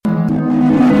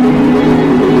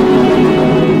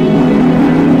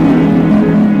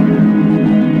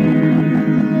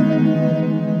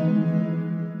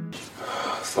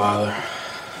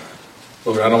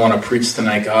I don't want to preach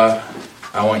tonight, God.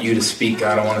 I want you to speak,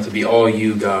 God. I want it to be all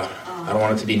you, God. I don't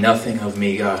want it to be nothing of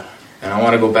me, God. And I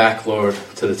want to go back, Lord,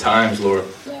 to the times, Lord,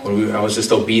 when I was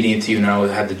just obedient to you and I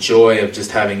had the joy of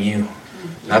just having you.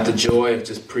 Not the joy of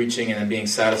just preaching and then being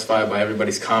satisfied by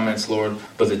everybody's comments, Lord,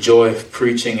 but the joy of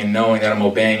preaching and knowing that I'm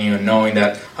obeying you and knowing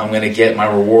that I'm going to get my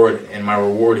reward, and my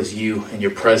reward is you and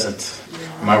your presence.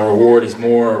 My reward is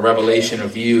more a revelation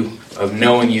of you, of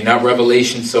knowing you, not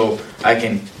revelation so I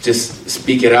can just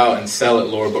speak it out and sell it,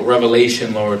 Lord, but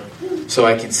revelation, Lord, so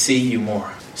I can see you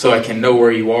more, so I can know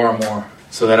where you are more,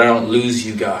 so that I don't lose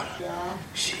you, God.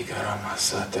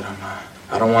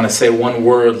 I don't want to say one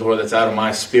word, Lord, that's out of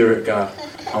my spirit, God.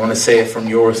 I want to say it from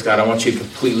yours, God. I want you to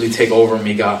completely take over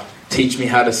me, God. Teach me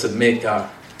how to submit, God.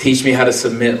 Teach me how to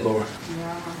submit, Lord.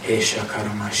 Teach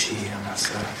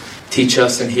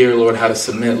us in here, Lord, how to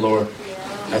submit, Lord.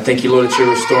 I thank you, Lord, that you're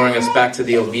restoring us back to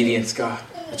the obedience, God.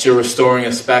 That you're restoring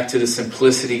us back to the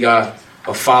simplicity, God,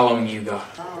 of following you, God.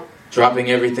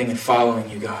 Dropping everything and following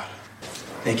you, God.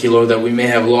 Thank you, Lord, that we may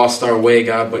have lost our way,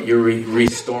 God, but you're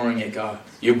restoring it, God.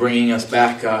 You're bringing us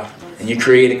back, God. And you're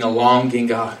creating a longing,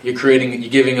 God. You're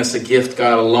giving us a gift,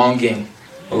 God, a longing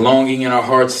in our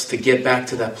hearts to get back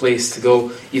to that place, to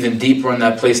go even deeper in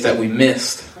that place that we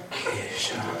missed.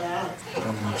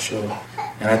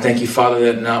 And I thank you,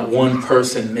 Father, that not one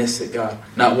person missed it, God.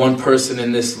 Not one person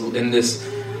in this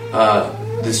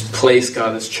place,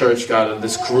 God, this church, God,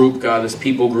 this group, God, this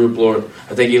people group, Lord.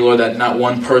 I thank you, Lord, that not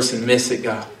one person missed it,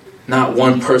 God. Not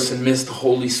one person missed the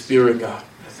Holy Spirit, God.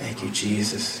 I thank you,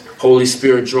 Jesus. Holy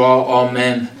Spirit, draw all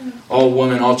men, all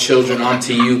women, all children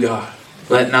unto you, God.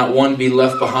 Let not one be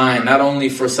left behind, not only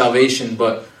for salvation,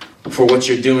 but for what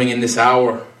you're doing in this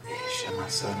hour.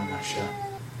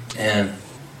 And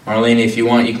Marlene, if you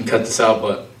want, you can cut this out,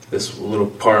 but this little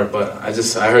part. But I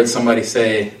heard somebody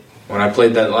say, when I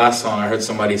played that last song, I heard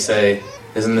somebody say,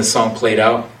 isn't this song played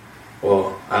out?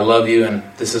 Well, I love you, and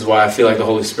this is why I feel like the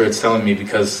Holy Spirit's telling me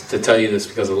to tell you this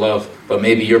because of love. But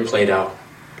maybe you're played out.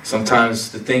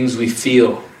 Sometimes the things we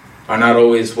feel are not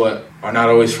always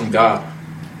from God.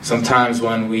 Sometimes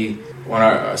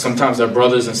sometimes our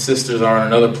brothers and sisters are in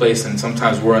another place, and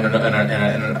sometimes we're in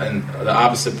the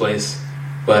opposite place.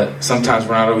 But sometimes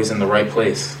we're not always in the right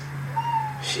place.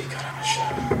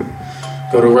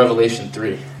 Go to Revelation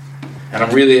 3. And I'm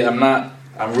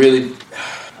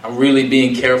really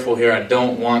being careful here. I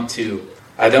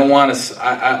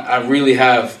really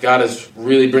have, God is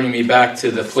really bringing me back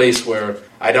to the place where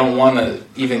I don't want to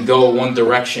even go one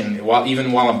direction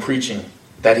even while I'm preaching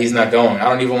that he's not going. I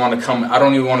don't even want to come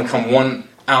 1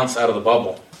 ounce out of the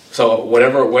bubble. So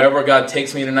wherever God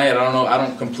takes me tonight, I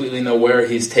don't completely know where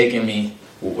he's taking me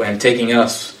and taking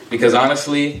us, because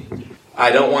honestly, I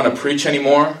don't want to preach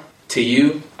anymore to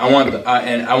you. I want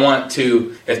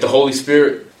to, if the Holy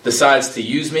Spirit decides to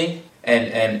use me,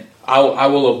 and I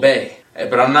will obey.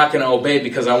 But I'm not going to obey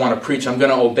because I want to preach. I'm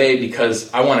going to obey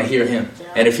because I want to hear him.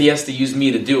 And if he has to use me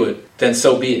to do it, then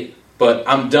so be it. But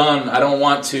I'm done. I don't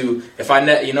want to.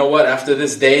 You know what? After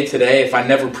this day today, if I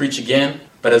never preach again,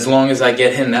 but as long as I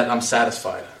get him, that I'm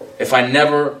satisfied. If I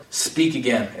never speak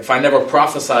again, if I never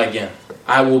prophesy again,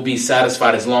 I will be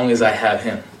satisfied as long as I have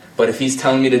him. But if he's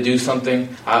telling me to do something,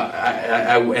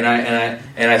 I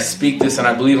speak this, and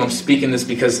I believe I'm speaking this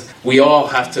because we all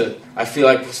have to. I feel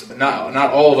like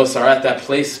not all of us are at that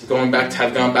place, have gone back to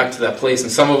that place,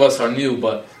 and some of us are new,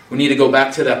 but we need to go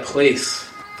back to that place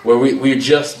where we're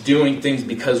just doing things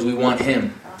because we want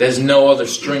him. There's no other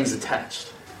strings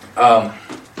attached.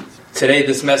 Today,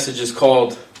 this message is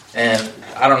called, and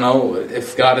I don't know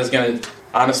if God is going to.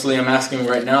 Honestly, I'm asking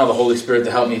right now the Holy Spirit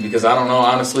to help me, because I don't know.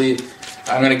 Honestly,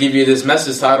 I'm going to give you this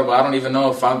message title, but I don't even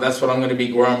know if that's what I'm going to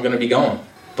be, where I'm going to be going.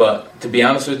 But to be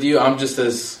honest with you, I'm just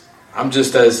as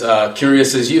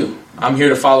curious as you. I'm here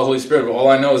to follow the Holy Spirit, but all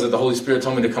I know is that the Holy Spirit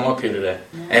told me to come up here today,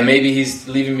 and maybe he's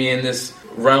leaving me in this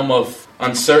realm of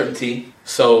uncertainty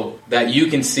so that you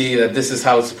can see that this is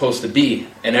how it's supposed to be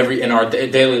in our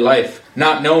daily life.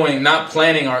 Not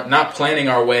planning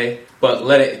our way. But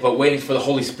waiting for the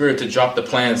Holy Spirit to drop the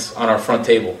plans on our front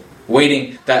table.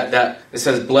 Waiting that it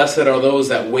says, blessed are those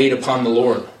that wait upon the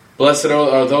Lord. Blessed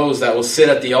are those that will sit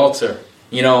at the altar.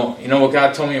 You know what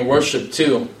God told me in worship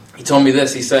too? He told me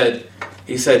this. He said,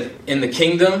 in the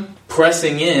kingdom,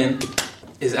 pressing in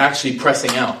is actually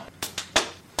pressing out.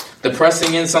 The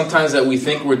pressing in sometimes that we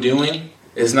think we're doing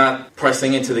is not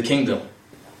pressing into the kingdom.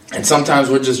 And sometimes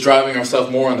we're just driving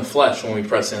ourselves more in the flesh when we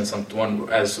press in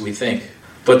as we think.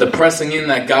 But the pressing in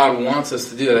that God wants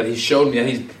us to do, that He showed me,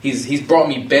 that He's brought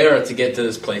me bare to get to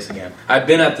this place again. I've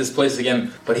been at this place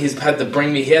again, but He's had to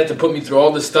bring me, He had to put me through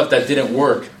all this stuff that didn't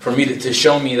work for me to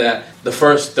show me that the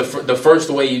first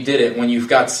way you did it when you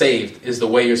got saved is the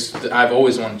way I've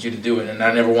always wanted you to do it, and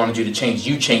I never wanted you to change.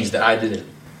 You changed it, I didn't.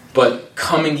 But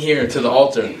coming here to the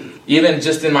altar, even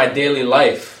just in my daily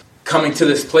life, coming to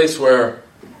this place where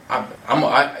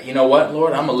you know what,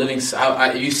 Lord? I'm a living.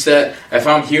 You said if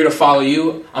I'm here to follow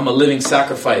you, I'm a living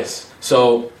sacrifice.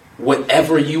 So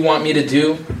whatever you want me to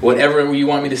do, whatever you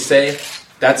want me to say,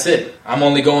 that's it. I'm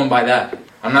only going by that.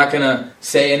 I'm not gonna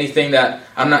say anything that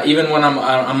I'm not. Even when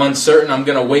I'm uncertain, I'm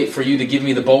gonna wait for you to give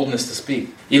me the boldness to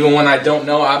speak. Even when I don't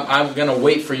know, I'm gonna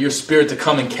wait for your Spirit to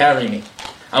come and carry me.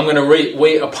 I'm gonna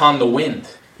wait upon the wind.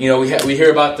 You know, we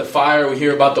hear about the fire, we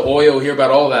hear about the oil, we hear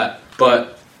about all that,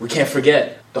 but we can't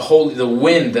forget the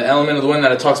wind, the element of the wind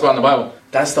that it talks about in the Bible.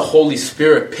 That's the Holy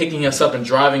Spirit picking us up and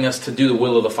driving us to do the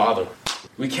will of the Father.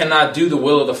 We cannot do the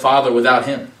will of the Father without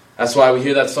Him. That's why we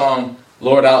hear that song,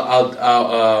 Lord,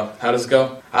 I'll how does it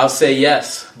go? I'll say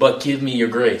yes, but give me your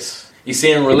grace. You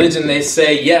see, in religion they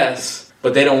say yes,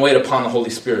 but they don't wait upon the Holy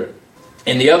Spirit.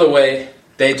 In the other way,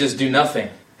 they just do nothing.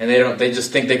 And they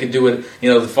just think they can do it. You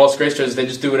know, the false grace churches, they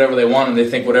just do whatever they want, and they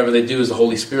think whatever they do is the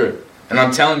Holy Spirit. And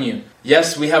I'm telling you,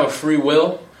 yes, we have a free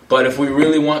will, but if we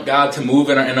really want God to move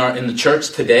in the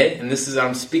church today, and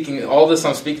I'm speaking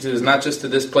to is not just to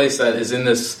this place that is in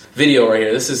this video right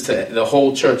here. This is to the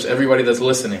whole church, everybody that's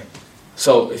listening.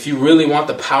 So if you really want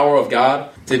the power of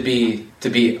God to be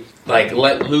like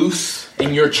let loose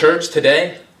in your church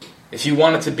today, if you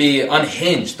want it to be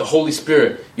unhinged, the Holy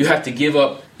Spirit, you have to give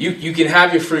up. You can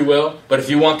have your free will, but if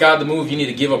you want God to move, you need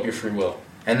to give up your free will.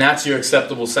 And that's your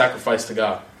acceptable sacrifice to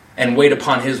God. And wait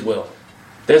upon His will.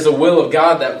 There's a will of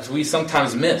God that we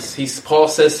sometimes miss. Paul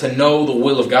says to know the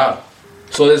will of God.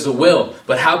 So there's a will.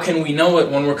 But how can we know it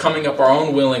when we're coming up our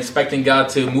own will and expecting God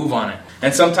to move on it?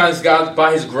 And sometimes God,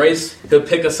 by His grace, He'll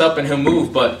pick us up and He'll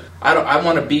move. But I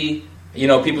want to be,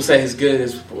 people say His good,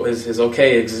 His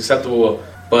okay, His acceptable.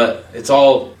 But it's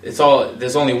all,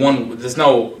 there's only one, there's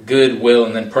no good will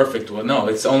and then perfect will. No,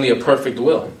 it's only a perfect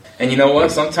will. And you know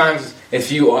what? Sometimes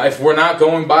if we're not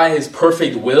going by His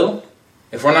perfect will,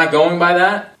 if we're not going by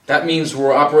that, that means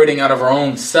we're operating out of our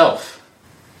own self.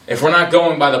 If we're not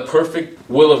going by the perfect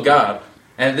will of God,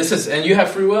 and you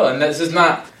have free will, and this is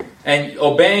not, and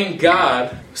obeying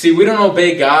God, see, we don't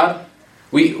obey God.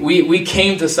 We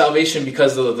came to salvation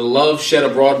because of the love shed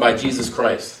abroad by Jesus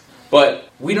Christ. But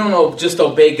we don't just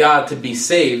obey God to be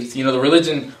saved. You know, the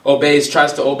religion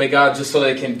tries to obey God just so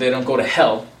they don't go to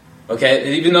hell. Okay,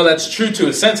 and even though that's true to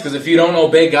a sense, because if you don't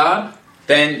obey God,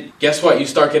 then guess what? You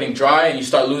start getting dry and you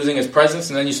start losing His presence,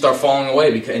 and then you start falling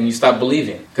away and you stop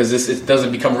believing because it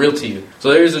doesn't become real to you.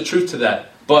 So there is a truth to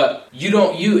that. But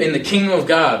you in the kingdom of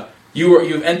God,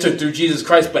 you've entered through Jesus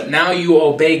Christ, but now you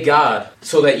obey God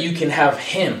so that you can have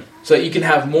Him, so that you can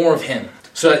have more of Him,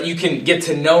 so that you can get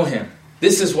to know Him.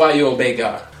 This is why you obey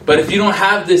God. But if you don't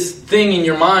have this thing in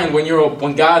your mind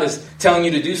when God is telling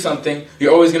you to do something,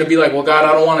 you're always going to be like, well, God,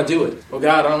 I don't want to do it. Well,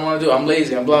 God, I don't want to do it. I'm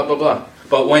lazy. I'm blah, blah, blah.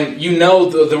 But when you know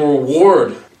the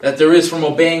reward that there is from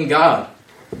obeying God,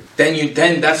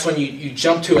 then that's when you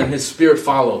jump to it and His Spirit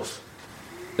follows.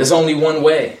 There's only one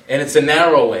way, and it's a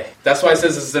narrow way. That's why it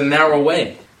says it's a narrow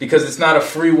way. Because it's not a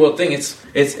free will thing. It's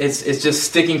just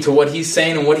sticking to what He's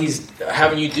saying and what He's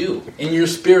having you do in your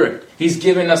spirit. He's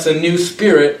given us a new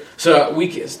spirit so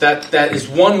that is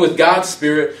one with God's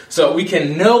Spirit, so that we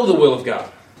can know the will of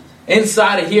God.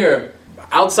 Inside of here,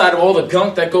 outside of all the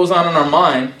gunk that goes on in our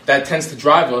mind that tends to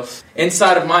drive us,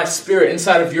 inside of my spirit,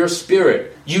 inside of your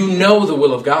spirit, you know the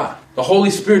will of God. The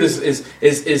Holy Spirit is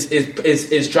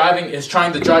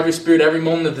trying to drive your spirit every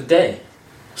moment of the day.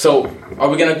 So, are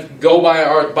we going to go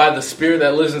by the Spirit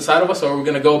that lives inside of us, or are we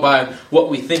going to go by what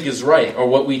we think is right, or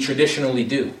what we traditionally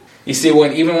do? You see,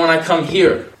 even when I come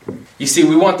here, you see,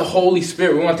 we want the Holy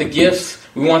Spirit, we want the gifts,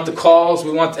 we want the calls,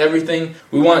 we want everything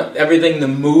to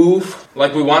move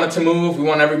like we want it to move. We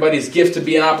want everybody's gift to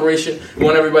be in operation. We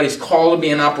want everybody's call to be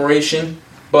in operation.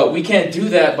 But we can't do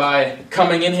that by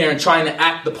coming in here and trying to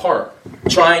act the part,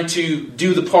 trying to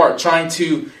do the part,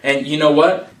 and you know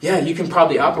what? Yeah, you can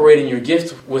probably operate in your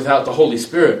gift without the Holy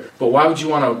Spirit, but why would you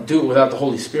want to do it without the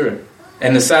Holy Spirit?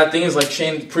 And the sad thing is, like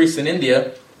Shane, the priest in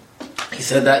India, he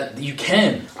said that you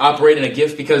can operate in a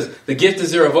gift because the gift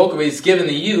is irrevocable. It's given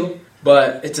to you,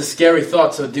 but it's a scary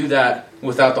thought to do that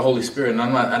without the Holy Spirit. And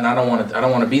I don't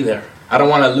want to be there. I don't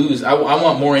want to lose. I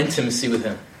want more intimacy with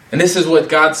Him. And this is what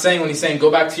God's saying when He's saying,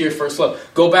 go back to your first love.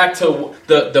 Go back to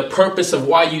the purpose of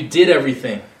why you did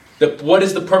everything. What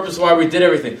is the purpose why we did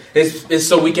everything? Is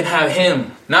so we can have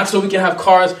Him. Not so we can have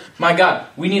cars. My God,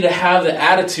 we need to have the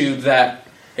attitude that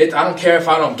I don't care if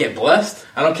I don't get blessed.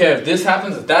 I don't care if this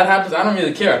happens, if that happens. I don't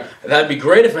really care. That'd be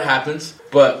great if it happens.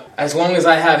 But as long as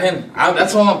I have Him,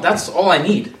 that's all I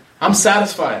need. I'm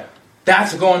satisfied.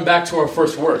 That's going back to our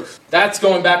first works. That's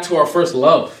going back to our first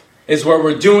love. Is where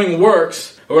we're doing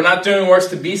works. We're not doing works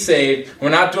to be saved. We're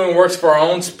not doing works for our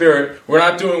own spirit. We're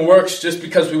not doing works just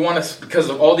because we want to, because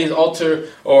of all these altar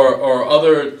or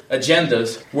other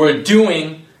agendas. We're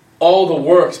doing all the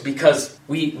works because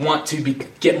we want to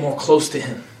get more close to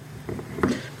Him.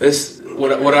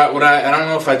 What I don't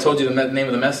know if I told you the name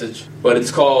of the message, but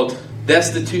it's called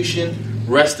Destitution,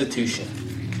 Restitution.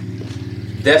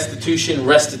 Destitution,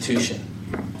 Restitution.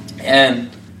 And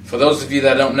for those of you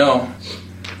that don't know,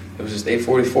 it was just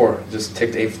 8:44. Just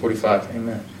ticked 8:45.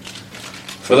 Amen.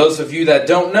 For those of you that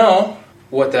don't know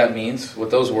what that means, what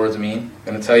those words mean, I'm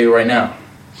going to tell you right now.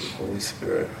 Holy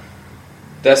Spirit.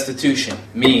 Destitution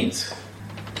means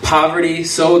poverty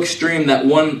so extreme that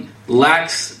one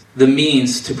lacks the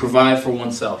means to provide for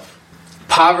oneself.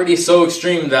 Poverty so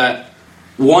extreme that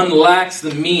one lacks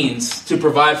the means to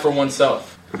provide for oneself.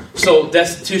 So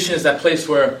destitution is that place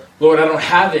where, Lord, I don't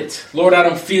have it. Lord, I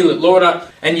don't feel it. Lord,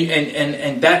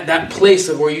 and that place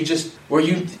of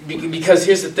because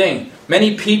here's the thing.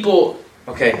 Many people,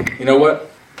 okay, you know what?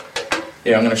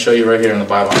 Yeah, I'm going to show you right here in the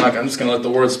Bible. I'm just going to let the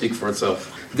word speak for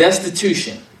itself.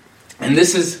 Destitution. And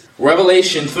this is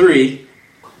Revelation 3.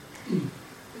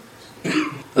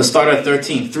 Let's start at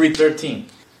 3:13.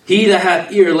 He that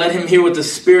hath ear, let him hear what the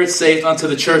Spirit saith unto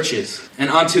the churches, and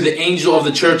unto the angel of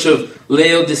the church of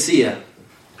Laodicea.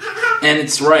 And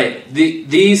it's right.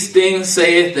 These things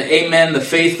saith the Amen, the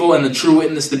faithful and the true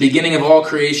witness, the beginning of all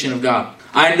creation of God.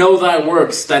 I know thy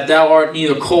works, that thou art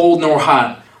neither cold nor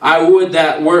hot. I would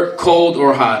that wert cold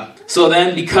or hot. So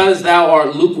then, because thou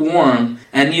art lukewarm,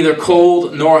 and neither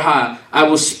cold nor hot, I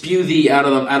will spew thee out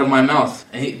of my mouth.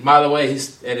 And by the way,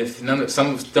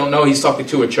 some don't know, he's talking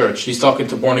to a church. He's talking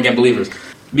to born-again believers.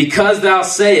 Because thou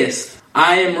sayest,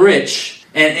 I am rich,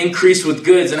 and increase with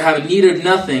goods, and have need of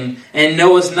nothing, and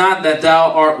knowest not that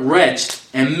thou art wretched,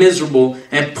 and miserable,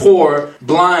 and poor,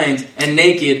 blind, and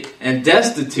naked, and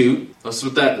destitute. That's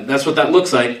what that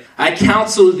looks like. I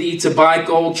counsel thee to buy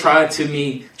gold tried in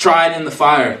the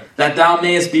fire, that thou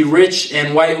mayest be rich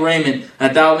in white raiment,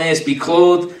 that thou mayest be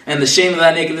clothed, and the shame of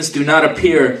thy nakedness do not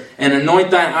appear, and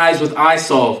anoint thine eyes with eye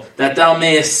salve, that thou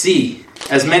mayest see.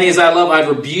 As many as I love, I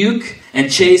rebuke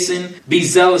and chasten. Be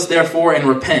zealous, therefore, and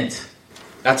repent.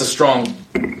 That's a strong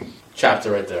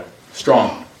chapter right there.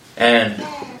 Strong. And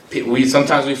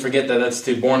sometimes we forget that that's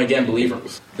to born-again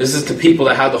believers. This is to people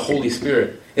that have the Holy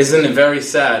Spirit. Isn't it very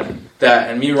sad that,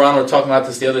 and me and Ron were talking about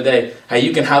this the other day, how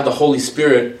you can have the Holy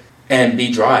Spirit and be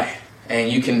dry,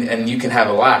 and you can have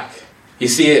a lack. You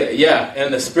see, yeah,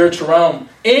 in the spiritual realm,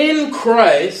 in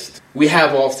Christ, we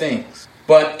have all things.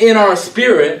 But in our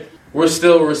spirit, we're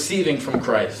still receiving from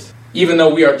Christ, even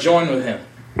though we are joined with Him.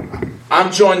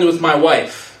 I'm joined with my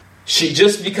wife.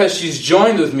 Just because she's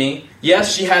joined with me,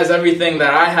 yes, she has everything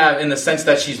that I have in the sense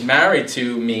that she's married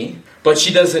to me, but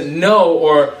she doesn't know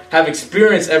or have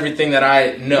experienced everything that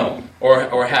I know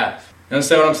or have. You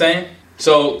understand what I'm saying?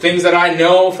 So things that I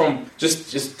know from, just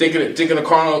thinking a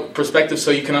carnal perspective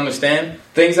so you can understand.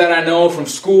 Things that I know from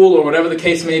school or whatever the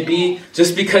case may be,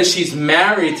 just because she's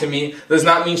married to me does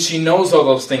not mean she knows all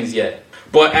those things yet.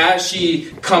 But as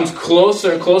she comes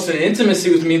closer and closer in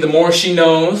intimacy with me, the more she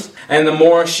knows, and the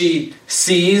more she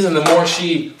sees, and the more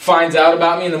she finds out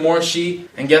about me, and the more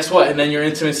and guess what? And then your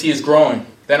intimacy is growing.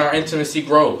 Then our intimacy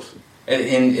grows.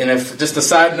 And if, just a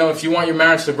side note, if you want your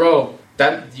marriage to grow,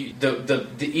 well,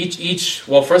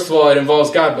 first of all, it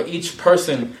involves God, but each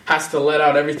person has to let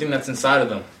out everything that's inside of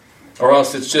them. Or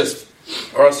else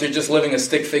you're just living a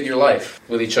stick figure life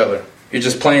with each other. You're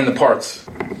just playing the parts.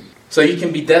 So you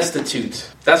can be destitute.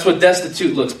 That's what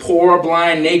destitute looks. Poor,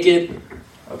 blind, naked.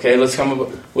 Okay, let's come up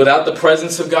without the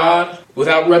presence of God,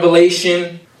 without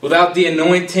revelation, without the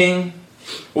anointing,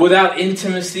 without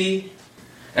intimacy.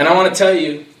 And I want to tell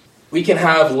you, we can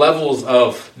have levels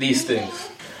of these things.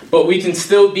 But we can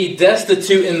still be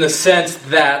destitute in the sense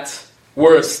that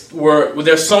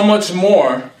there's so much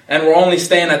more, and we're only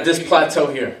staying at this plateau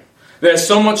here. There's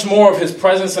so much more of His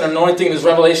presence and anointing, His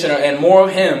revelation, and more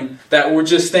of Him that we're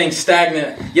just staying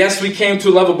stagnant. Yes, we came to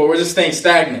a level, but we're just staying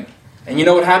stagnant. And you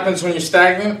know what happens when you're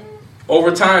stagnant?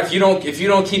 Over time, if you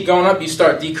don't keep going up, you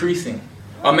start decreasing.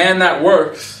 A man that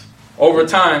works, over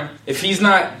time, if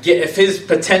his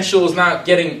potential is not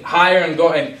getting higher and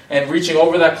going and reaching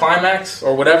over that climax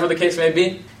or whatever the case may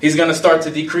be, he's going to start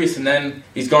to decrease, and then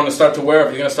he's going to start to wear off.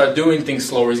 He's going to start doing things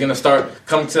slower. He's going to start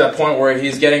coming to that point where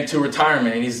he's getting to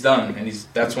retirement and he's done, and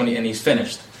he's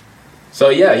finished. So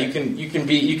yeah, you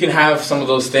can have some of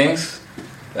those things.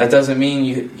 That doesn't mean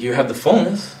you have the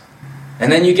fullness.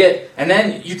 And then you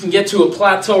can get to a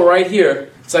plateau right here.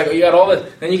 It's like, you got all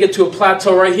that. Then you get to a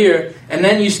plateau right here, and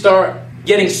then you start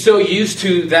getting so used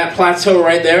to that plateau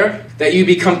right there that you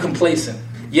become complacent.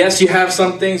 Yes, you have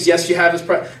some things. Yes, you have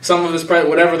some of his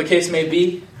whatever the case may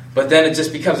be. But then it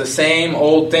just becomes the same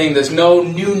old thing. There's no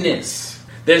newness.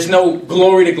 There's no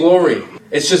glory to glory.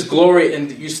 It's just glory,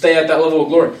 and you stay at that level of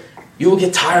glory. You will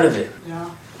get tired of it. Yeah.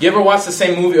 You ever watch the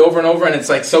same movie over and over, and it's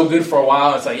like so good for a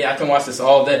while? It's like, yeah, I can watch this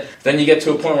all day. Then you get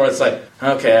to a point where it's like,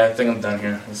 okay, I think I'm done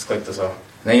here. Let's click this off.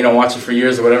 And then you don't watch it for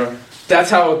years or whatever. That's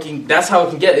how it can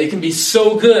get. It can be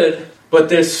so good, but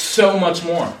there's so much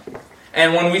more.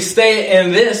 And when we stay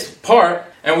in this part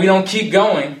and we don't keep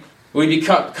going, we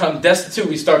become destitute.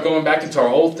 We start going back into our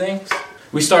old things.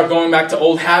 We start going back to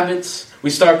old habits. We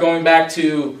start going back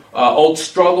to old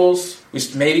struggles. We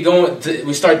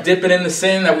start dipping in the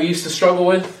sin that we used to struggle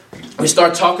with. We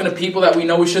start talking to people that we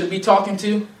know we shouldn't be talking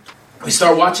to. We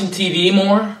start watching TV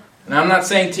more. And I'm not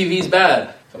saying TV is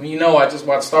bad. I mean, I just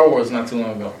watched Star Wars not too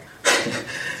long ago.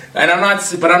 And I'm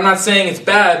not saying it's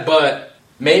bad, but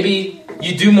maybe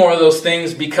you do more of those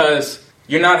things because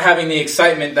you're not having the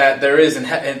excitement that there is in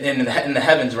the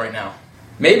heavens right now.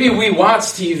 Maybe we watch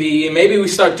TV and maybe we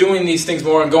start doing these things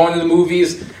more and going to the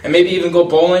movies and maybe even go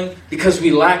bowling because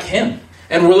we lack Him.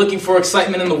 And we're looking for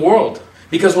excitement in the world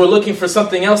because we're looking for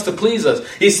something else to please us.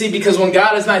 You see, because when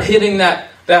God is not hitting that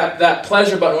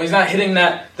pleasure button, when He's not hitting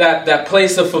that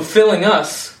place of fulfilling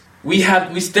us,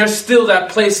 there's still that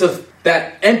place of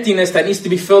that emptiness that needs to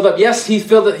be filled up. Yes, He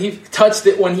filled it. He touched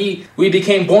it when we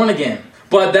became born again.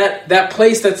 But that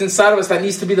place that's inside of us that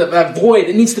needs to be that void,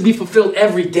 it needs to be fulfilled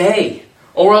every day.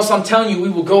 Or else I'm telling you, we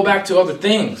will go back to other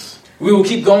things. We will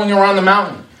keep going around the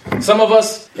mountain. Some of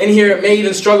us in here may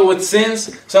even struggle with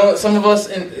sins. Some of us,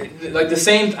 like the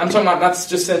same, I'm talking about not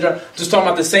just sin, just talking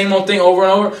about the same old thing over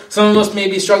and over. Some of us may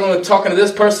be struggling with talking to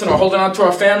this person or holding on to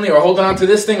our family or holding on to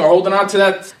this thing or holding on to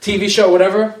that TV show,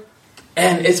 whatever.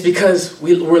 And it's because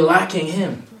we're lacking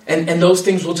Him. And those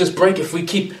things will just break if we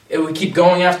keep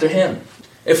going after Him.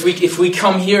 If we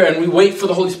come here and we wait for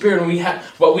the Holy Spirit and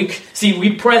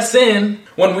we press in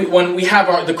when we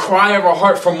have the cry of our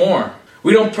heart for more.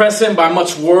 We don't press in by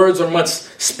much words or much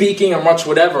speaking or much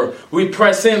whatever. We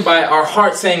press in by our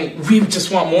heart saying, we just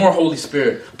want more Holy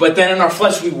Spirit. But then in our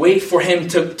flesh, we wait for Him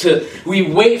we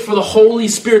wait for the Holy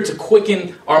Spirit to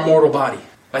quicken our mortal body.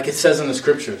 Like it says in the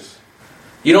Scriptures.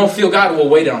 You don't feel God, we'll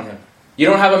wait on Him. You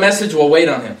don't have a message, we'll wait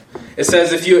on Him. It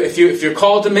says if you're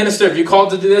called to minister, if you're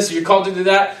called to do this, if you're called to do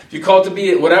that, if you're called to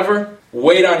be whatever,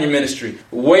 wait on your ministry.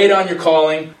 Wait on your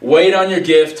calling. Wait on your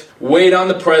gift. Wait on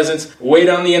the presence. Wait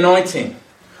on the anointing.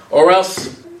 Or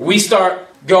else we start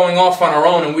going off on our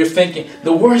own and we're thinking,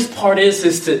 the worst part is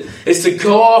to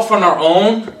go off on our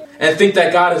own and think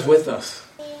that God is with us.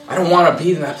 I don't want to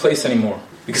be in that place anymore.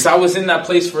 Because I was in that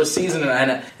place for a season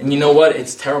and you know what?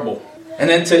 It's terrible. And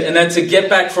then to get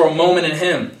back for a moment in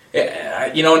Him.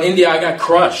 In India I got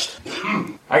crushed.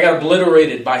 I got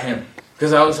obliterated by Him.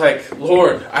 Because I was like,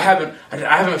 Lord, I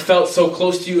haven't felt so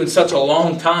close to You in such a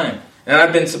long time. And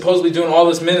I've been supposedly doing all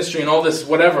this ministry and all this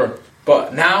whatever.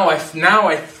 But now I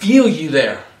feel You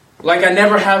there. Like I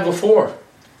never have before.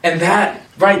 And that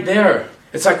right there.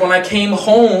 It's like when I came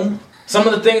home, some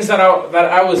of the things that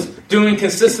I was doing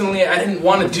consistently, I didn't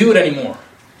want to do it anymore.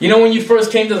 You know when you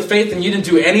first came to the faith and you didn't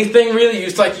do anything really?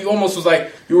 It's like you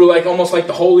were like almost like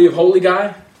the holy of holy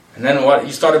guy. And then what?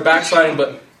 You started backsliding,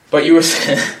 but you were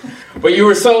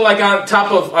so like on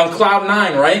cloud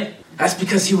 9, right? That's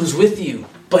because He was with you.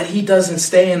 But He doesn't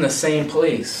stay in the same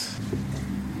place.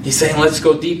 He's saying, let's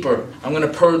go deeper. I'm going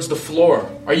to purge the floor.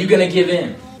 Are you going to give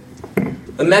in?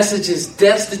 The message is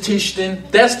destitution,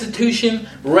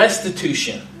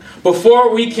 restitution.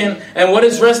 Before we can, and what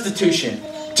is restitution?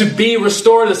 To be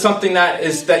restored to something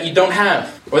that you don't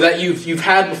have or that you've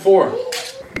had before.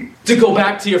 To go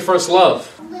back to your first love.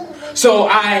 So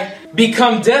I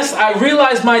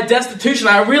realize my destitution.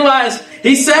 I realize,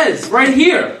 He says right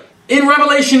here in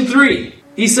Revelation 3,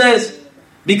 He says,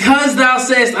 because thou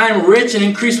sayest, I am rich and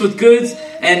increased with goods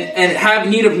and have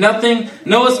need of nothing,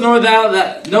 knowest not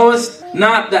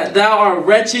that thou art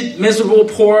wretched, miserable,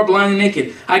 poor, blind, and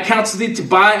naked. I counsel thee to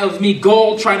buy of me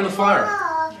gold tried in the fire.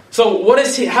 So what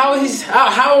is He? How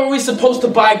are we supposed to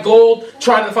buy gold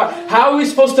tried in the fire? How are we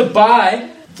supposed to buy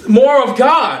more of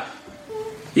God?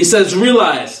 He says,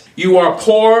 realize you are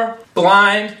poor,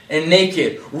 blind, and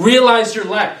naked. Realize your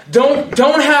lack. Don't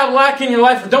have lack in your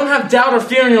life, or don't have doubt or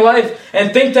fear in your life,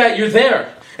 and think that you're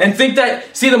there. And think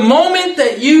that, see, the moment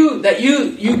that you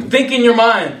think in your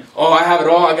mind, oh, I have it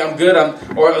all, I'm good,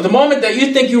 or the moment that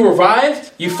you think you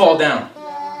arrived, you fall down.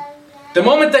 The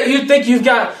moment that you think you've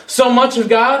got so much of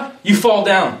God, you fall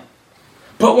down.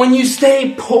 But when you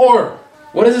stay poor,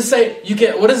 what does it say?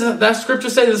 What does that scripture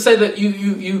say? Does it say that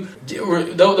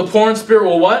the poor in spirit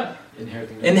will what?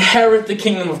 Inherit the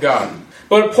kingdom of God.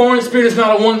 But poor in spirit is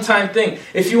not a one-time thing.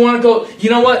 If you want to go, you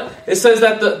know what? It says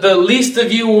that the least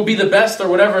of you will be the best, or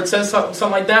whatever. It says something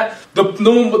like that.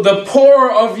 The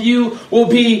poorer of you will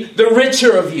be the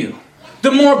richer of you.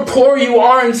 The more poor you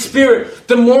are in spirit,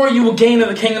 the more you will gain in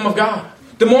the kingdom of God.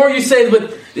 The more you say,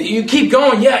 but you keep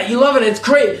going. Yeah, you love it. It's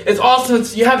great. It's awesome.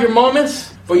 You have your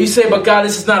moments. But you say, but God,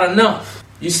 this is not enough.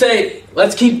 You say,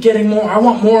 let's keep getting more. I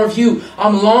want more of you.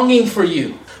 I'm longing for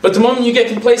you. But the moment you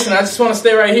get complacent, I just want to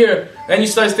stay right here. Then you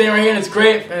start staying right here and it's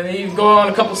great. And then you go on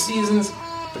a couple seasons.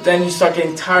 But then you start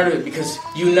getting tired of it because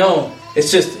you know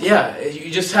it's just, yeah,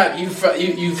 you've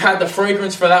had the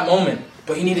fragrance for that moment.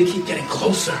 But you need to keep getting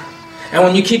closer. And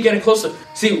when you keep getting closer,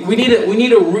 see, we need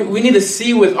to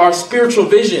see with our spiritual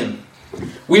vision.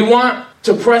 We want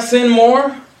to press in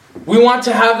more. We want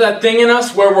to have that thing in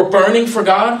us where we're burning for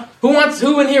God.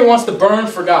 Who in here wants to burn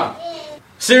for God?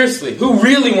 Seriously, who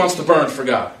really wants to burn for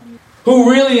God? Who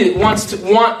really wants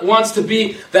to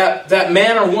be that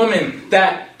man or woman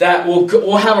that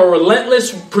will have a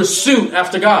relentless pursuit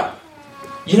after God?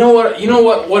 You know what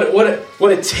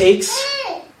it takes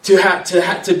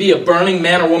to be a burning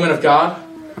man or woman of God?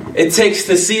 It takes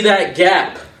to see that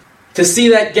gap. To see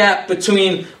that gap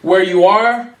between where you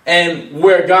are and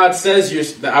where God says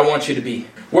I want you to be.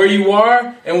 Where you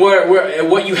are and where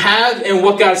what you have and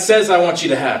what God says I want you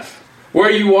to have.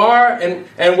 Where you are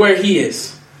and where He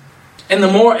is. And the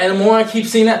more I keep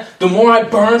seeing that, the more I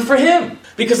burn for Him.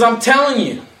 Because I'm telling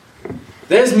you,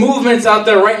 there's movements out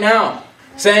there right now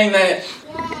saying that,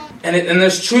 and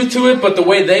there's truth to it, but the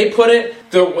way they put it,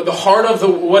 the heart of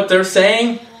what they're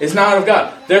saying is not of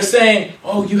God. They're saying,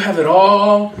 "Oh, you have it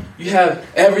all. You have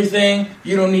everything.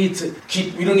 You don't need to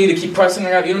keep pressing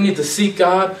on God. You don't need to seek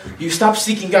God. You stop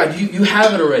seeking God. You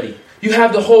have it already. You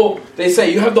have the whole." They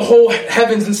say you have the whole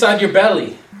heavens inside your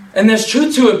belly, and there's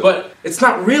truth to it, but it's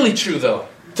not really true though.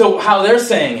 To how they're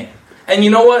saying it. And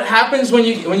you know what happens when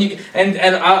you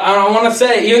and I want to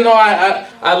say, even though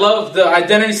I love the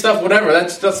identity stuff, whatever,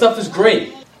 that stuff is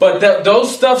great. But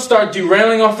those stuff start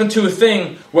derailing off into a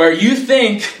thing where you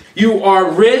think you are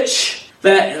rich,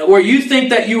 where you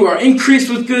think that you are increased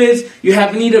with goods, you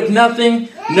have need of nothing.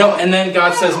 No, and then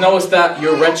God says, no, it's that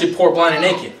you're wretched, poor, blind, and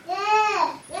naked.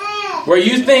 Where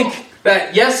you think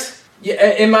that, yes,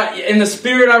 in the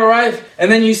spirit I've arrived,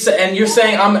 and then you're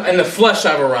saying I'm in the flesh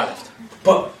I've arrived.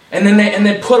 And then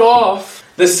they put off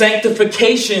the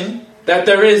sanctification that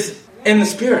there is in the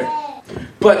spirit.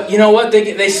 But you know what?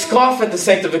 They scoff at the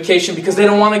sanctification because they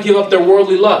don't want to give up their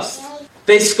worldly lust.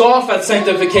 They scoff at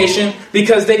sanctification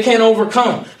because they can't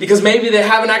overcome. Because maybe they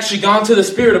haven't actually gone to the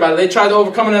Spirit about it. They tried to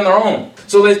overcome it on their own.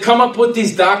 So they come up with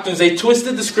these doctrines. They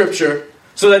twisted the Scripture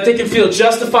so that they can feel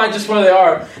justified just where they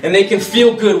are. And they can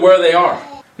feel good where they are.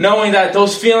 Knowing that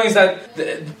those feelings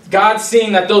God's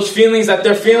seeing that those feelings that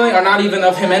they're feeling are not even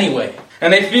of Him anyway.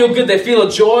 And they feel good. They feel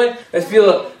a joy. They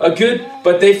feel a good,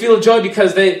 but they feel a joy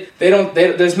because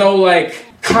there's no like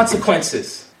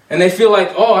consequences. And they feel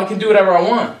like, oh, I can do whatever I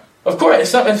want. Of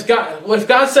course, if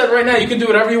God said right now you can do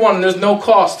whatever you want and there's no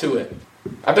cost to it,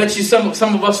 I bet you some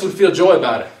of us would feel joy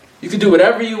about it. You can do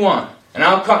whatever you want. And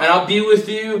I'll be with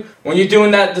you. When you're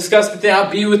doing that disgusting thing,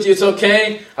 I'll be with you. It's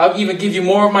okay. I'll even give you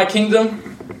more of my kingdom.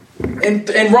 In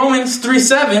Romans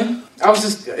 3:7,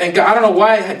 I don't know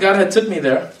why God had took me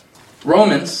there.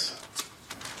 Romans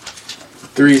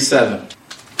 3:7.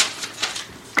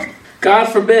 God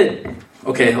forbid.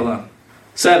 Okay, hold on.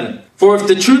 7. For if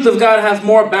the truth of God hath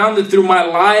more abounded through my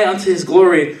lie unto His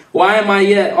glory, why am I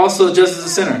yet also just as a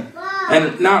sinner?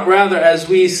 And not rather as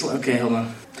we... Okay, hold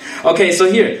on. Okay,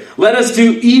 so here. Let us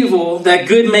do evil that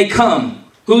good may come.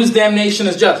 Whose damnation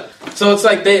is just? So it's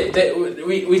like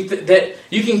that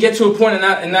you can get to a point in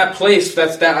that place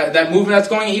that movement that's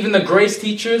going. Even the grace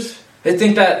teachers, they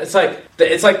think that it's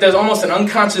like there's almost an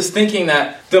unconscious thinking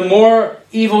that the more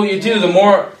evil you do, the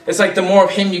more of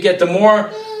Him you get. The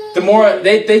more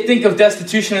they think of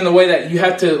destitution in the way that you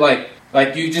have to like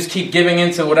you just keep giving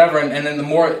into whatever, and then the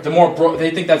more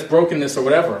they think that's brokenness or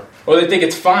whatever, or they think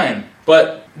it's fine.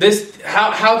 But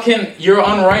how can your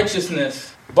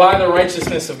unrighteousness buy the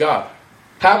righteousness of God?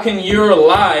 How can your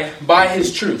lie buy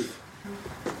His truth?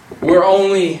 we're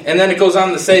only, and then it goes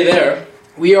on to say there,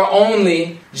 we are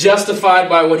only justified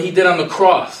by what he did on the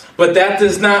cross. But that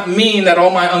does not mean that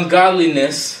all my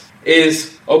ungodliness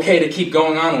is okay to keep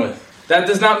going on with. That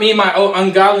does not mean my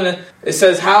ungodliness. It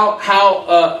says it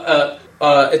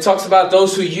talks about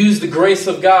those who use the grace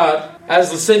of God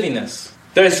as lasciviousness.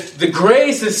 There's the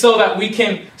grace is so that we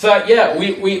can,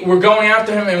 we're going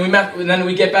after him and then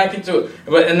we get back into it.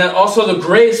 And then also the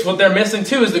grace, what they're missing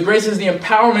too, is the grace is the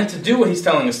empowerment to do what he's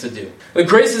telling us to do. The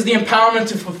grace is the empowerment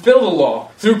to fulfill the law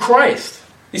through Christ.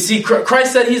 You see,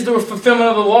 Christ said he's the fulfillment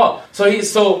of the law. So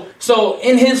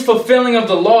in his fulfilling of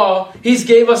the law, he's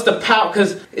gave us the power,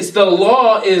 because the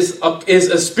law is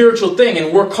a spiritual thing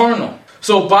and we're carnal.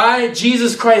 So by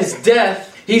Jesus Christ's death,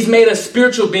 he's made us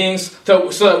spiritual beings so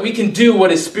that we can do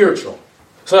what is spiritual.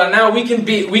 So that now we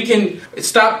can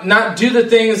stop not do the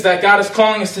things that God is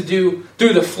calling us to do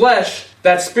through the flesh.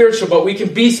 That's spiritual, but we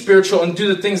can be spiritual and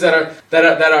do the things that are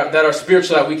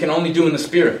spiritual that we can only do in the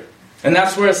spirit. And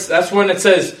that's when it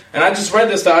says, and I just read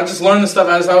this stuff, I just learned this stuff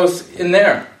as I was in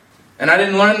there. And I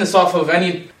didn't learn this off of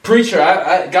any preacher.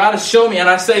 God has shown me, and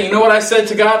I say, you know what I said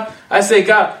to God? I say,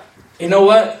 God, you know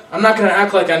what? I'm not going to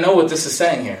act like I know what this is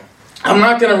saying here. I'm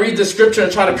not going to read the scripture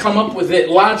and try to come up with it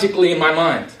logically in my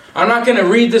mind. I'm not going to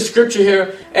read the scripture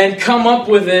here and come up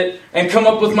with it and come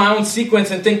up with my own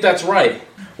sequence and think that's right.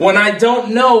 When I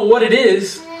don't know what it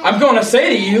is, I'm going to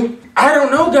say to you, I don't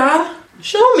know, God.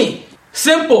 Show me.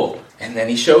 Simple. And then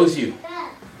he shows you.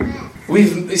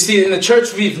 You see, in the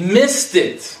church, we've missed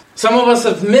it. Some of us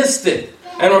have missed it.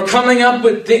 And we're coming up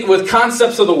with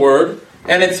concepts of the word,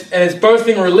 and it's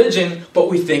birthing religion, but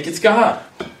we think it's God.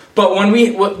 But when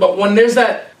we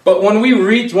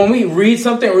read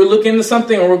something, or we look into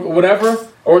something, or whatever,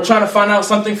 or we're trying to find out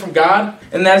something from God,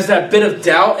 and there's that bit of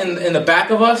doubt in the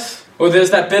back of us, or there's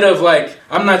that bit of like,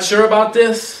 I'm not sure about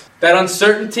this, that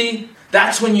uncertainty,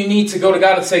 that's when you need to go to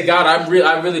God and say, God, I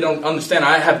really don't understand.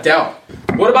 I have doubt.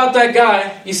 What about that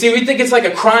guy? You see, we think it's like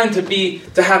a crime to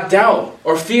have doubt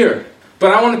or fear.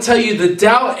 But I want to tell you, the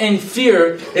doubt and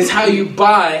fear is how you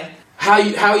buy, how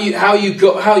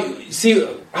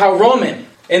Roman,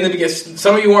 in the beginning,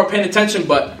 some of you weren't paying attention,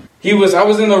 but I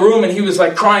was in the room and he was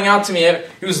like crying out to me.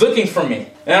 He was looking for me.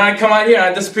 And I come out here and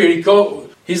I disappear. He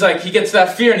gets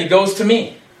that fear and he goes to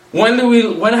me. When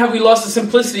have we lost the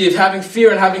simplicity of having fear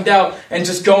and having doubt and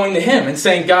just going to him and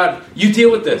saying, God, you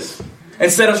deal with this.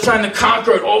 Instead of trying to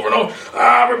conquer it over and over,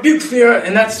 rebuke fear,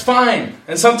 and that's fine.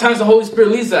 And sometimes the Holy Spirit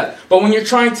leads that. But when you're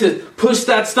trying to push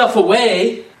that stuff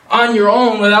away on your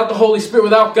own without the Holy Spirit,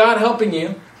 without God helping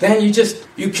you, then you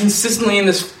consistently in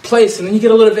this place, and then you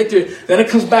get a little victory. Then it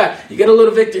comes back. You get a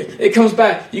little victory. It comes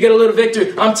back. You get a little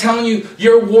victory. I'm telling you,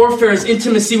 your warfare is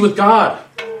intimacy with God.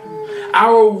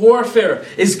 Our warfare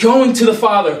is going to the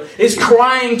Father, is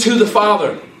crying to the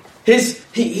Father.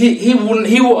 He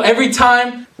will every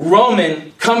time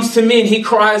Roman comes to me and he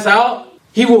cries out,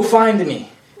 he will find me.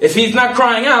 If he's not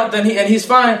crying out, then he's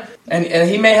fine. And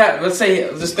he may have, let's say,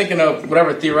 just thinking of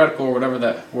whatever theoretical or whatever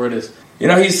that word is. You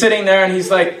know, he's sitting there and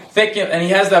he's like thinking, and he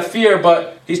has that fear,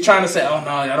 but he's trying to say, oh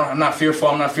no, I'm not fearful.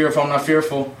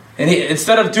 And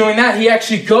instead of doing that, he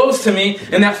actually goes to me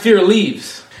and that fear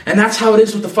leaves. And that's how it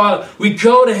is with the Father. We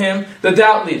go to him, the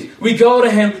doubt leaves. We go to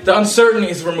him, the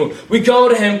uncertainty is removed. We go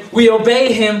to him, we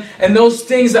obey him, and those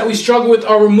things that we struggle with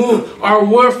are removed. Our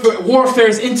warfare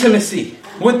is intimacy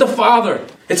with the Father.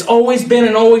 It's always been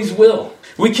and always will.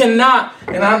 We cannot,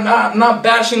 and I'm not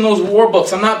bashing those war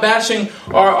books. I'm not bashing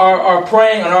our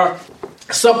praying and our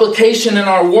supplication and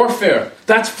our warfare.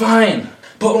 That's fine.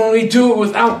 But when we do it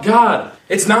without God,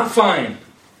 it's not fine.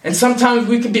 And sometimes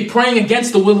we can be praying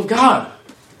against the will of God.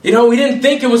 You know, we didn't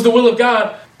think it was the will of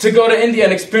God to go to India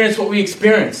and experience what we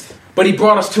experienced. But he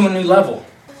brought us to a new level.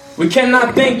 We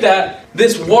cannot think that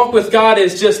this walk with God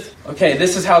is just, okay,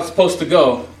 this is how it's supposed to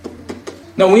go.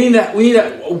 No, we need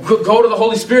to go to the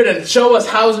Holy Spirit and show us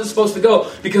how is it supposed to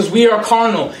go. Because we are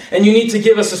carnal and you need to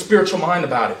give us a spiritual mind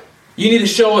about it. You need to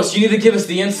show us, you need to give us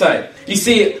the insight. You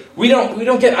see, we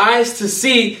don't get eyes to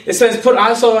see. It says put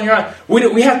eye salve on your eye.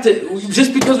 We have to,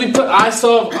 just because we put eye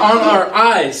salve on our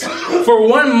eyes for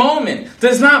one moment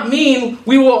does not mean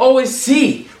we will always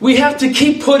see. We have to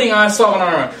keep putting eye salve on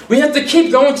our eye. We have to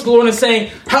keep going to the Lord and saying,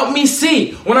 help me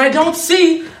see. When I don't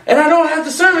see and I don't have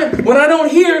discernment, when I don't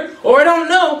hear or I don't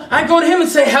know, I go to him and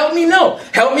say, help me know,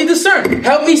 help me discern,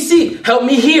 help me see, help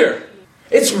me hear.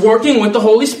 It's working with the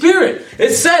Holy Spirit.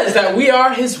 It says that we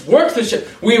are his workmanship.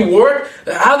 We work.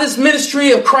 How this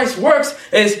ministry of Christ works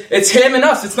is it's him and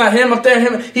us. It's not him up there,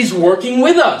 him. He's working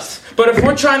with us. But if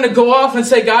we're trying to go off and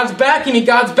say, God's backing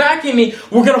me,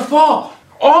 we're going to fall.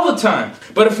 All the time.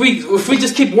 But if we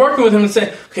just keep working with him and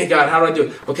say, okay, God, how do I do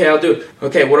it? Okay, I'll do it.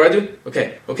 Okay, what do I do?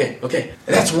 Okay.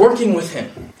 And that's working with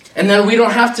him. And then we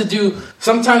don't have to do,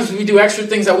 sometimes we do extra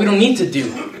things that we don't need to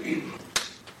do.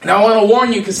 Now I want to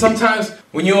warn you, because sometimes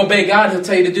when you obey God, he'll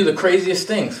tell you to do the craziest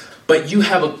things. But see,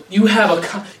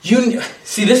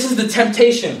 this is the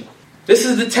temptation. This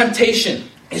is the temptation,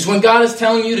 is when God is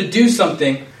telling you to do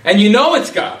something, and you know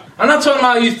it's God. I'm not talking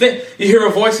about you hear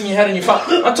a voice in your head and you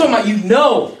follow. I'm talking about you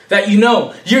know.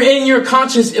 You're in your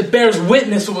conscience, it bears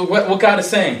witness with what God is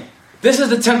saying. This is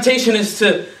the temptation, is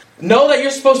to know that you're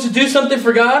supposed to do something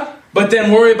for God, but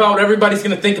then worry about what everybody's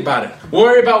going to think about it.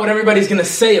 Worry about what everybody's going to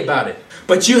say about it.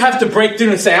 But you have to break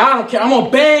through and say, I don't care. I'm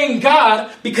obeying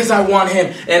God because I want him.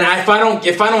 And if I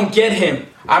don't get him,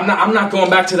 I'm not going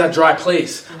back to that dry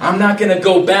place. I'm not going to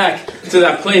go back to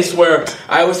that place where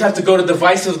I always have to go to the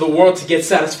vices of the world to get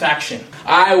satisfaction.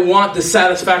 I want the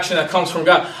satisfaction that comes from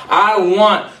God. I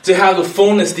want to have the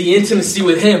fullness, the intimacy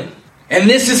with him. And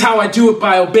this is how I do it,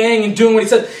 by obeying and doing what he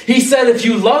said. He said, if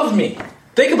you love me,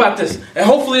 think about this. And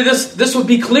hopefully this will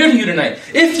be clear to you tonight.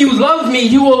 If you love me,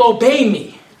 you will obey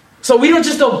me. So we don't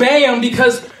just obey him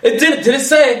because did it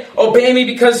say obey me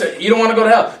because you don't want to go to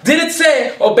hell? Did it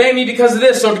say obey me because of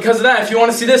this or because of that? If you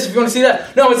want to see this, if you want to see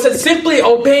that. No, it said simply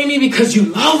obey me because you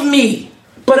love me.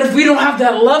 But if we don't have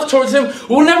that love towards him,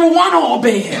 we'll never want to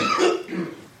obey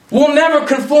him. We'll never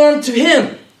conform to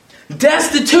him.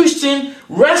 Destitution,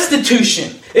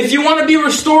 restitution. If you want to be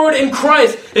restored in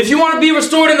Christ, if you want to be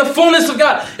restored in the fullness of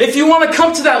God, if you want to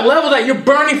come to that level that you're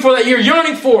burning for, that you're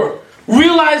yearning for,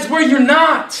 realize where you're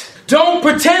not. Don't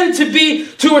pretend to be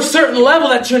to a certain level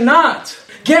that you're not.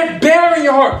 Get bare in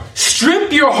your heart.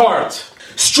 Strip your heart.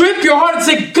 Strip your heart and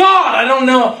say, God, I don't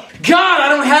know. God, I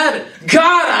don't have it.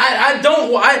 God,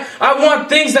 I want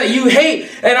things that you hate,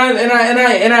 and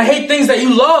I hate things that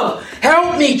you love.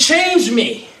 Help me, change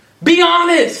me. Be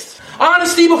honest.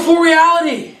 Honesty before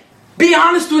reality. Be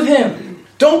honest with him.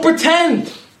 Don't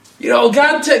pretend.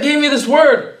 God gave me this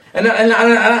word. And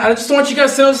I just want you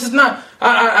guys to know this is not,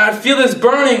 I feel this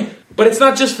burning, but it's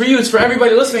not just for you, it's for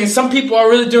everybody listening. And some people are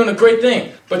really doing a great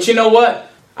thing. But you know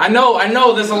what? I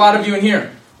know there's a lot of you in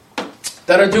here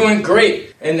that are doing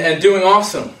great and doing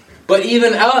awesome. But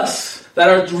even us that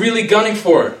are really gunning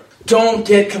for it, don't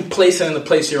get complacent in the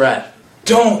place you're at.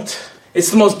 Don't.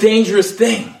 It's the most dangerous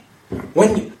thing.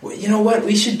 You know what?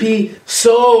 We should be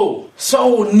so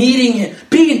needing him.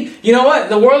 You know what?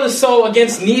 The world is so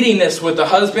against neediness with a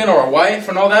husband or a wife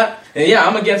and all that. And yeah,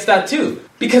 I'm against that too.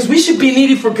 Because we should be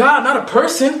needy for God, not a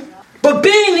person. But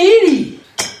be needy.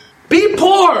 Be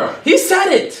poor. He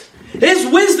said it.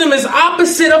 His wisdom is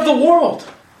opposite of the world.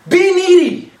 Be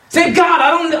needy. Say, God,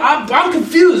 I'm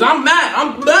confused. I'm mad.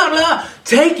 I'm blah, blah.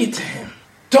 Take it to him.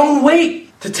 Don't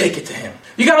wait to take it to him.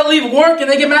 You got to leave work and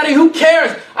they get mad at you. Who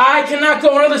cares? I cannot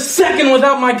go another second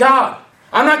without my God.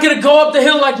 I'm not going to go up the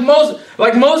hill like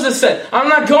Moses said. I'm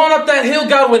not going up that hill,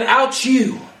 God, without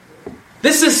you.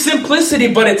 This is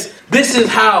simplicity, but this is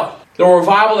how the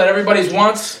revival that everybody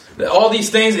wants, all these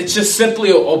things, it's just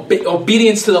simply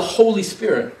obedience to the Holy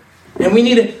Spirit. And we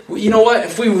need to, you know what?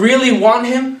 If we really want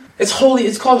him, it's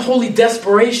called holy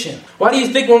desperation. Why do you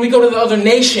think when we go to the other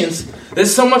nations,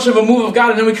 there's so much of a move of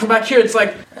God, and then we come back here, it's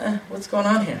like, what's going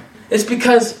on here? It's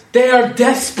because they are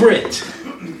desperate.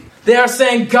 They are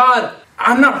saying, God,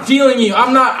 I'm not feeling you.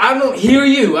 I don't hear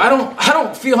you. I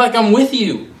don't feel like I'm with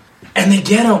you. And they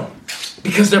get them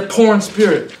because they're poor in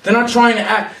spirit. They're not trying to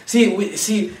act.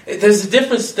 See, there's a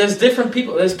difference. There's different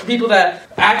people. There's people that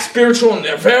act spiritual and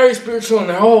they're very spiritual and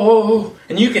they're oh.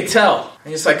 And you can tell.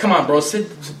 And it's like, come on, bro,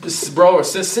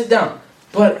 sit down.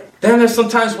 But then there's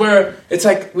sometimes where it's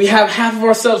like we have half of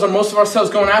ourselves or most of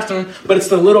ourselves going after him, but it's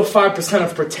the little 5%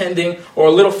 of pretending or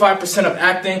a little 5% of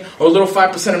acting or a little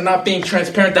 5% of not being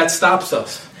transparent that stops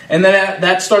us. And then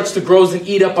that starts to grow and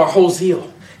eat up our whole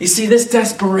zeal. You see, this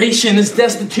desperation, this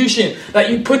destitution that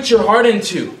you put your heart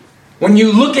into, when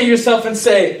you look at yourself and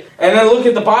say, and then look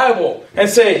at the Bible and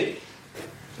say,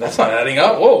 that's not adding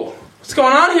up. Whoa, what's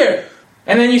going on here?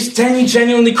 And then you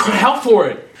genuinely cry out for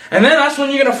it. And then that's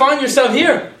when you're going to find yourself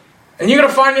here. And you're going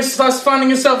to find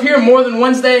yourself here more than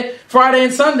Wednesday, Friday,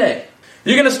 and Sunday.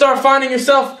 You're going to start finding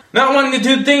yourself not wanting to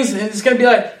do things. It's going to be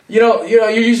like,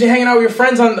 you're usually hanging out with your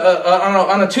friends on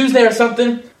a Tuesday or something.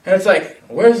 And it's like,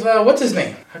 where's, what's his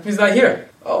name? How come he's not here?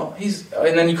 Oh,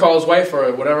 and then you call his wife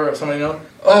or whatever, or somebody knows.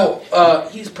 Oh,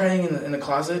 he's praying in the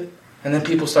closet. And then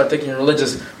people start thinking you're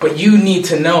religious. But you need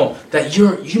to know that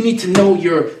you need to know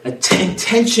your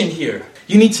intention here.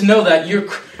 You need to know that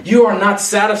you are not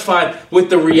satisfied with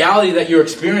the reality that you're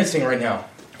experiencing right now.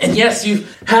 And yes, you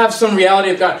have some reality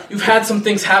of God. You've had some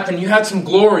things happen. You had some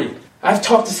glory. I've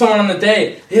talked to someone on the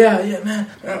day. Yeah, man.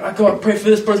 I go and pray for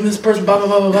this person, blah, blah,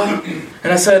 blah, blah, blah.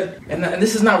 And I said, and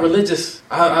this is not religious.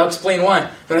 I'll explain why.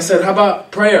 But I said, how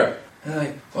about prayer? And they're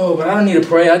like, oh, but I don't need to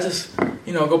pray. I just,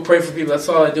 go pray for people. That's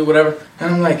all I do, whatever.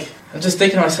 And I'm just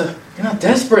thinking to myself, you're not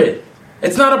desperate.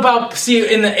 It's not about,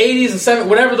 see, in the 80s and 70s,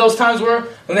 whatever those times were,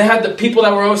 when they had the people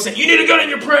that were always saying, you need to go in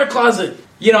your prayer closet.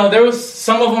 There was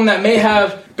some of them that may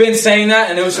have been saying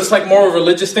that, and it was just like more of a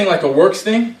religious thing, like a works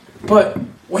thing. But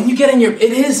when you get in it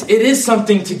is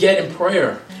something to get in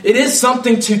prayer. It is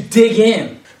something to dig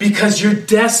in because you're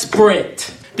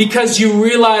desperate. Because you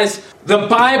realize the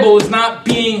Bible is not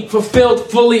being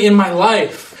fulfilled fully in my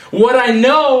life. What I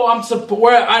know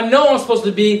where I know I'm supposed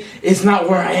to be is not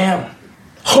where I am.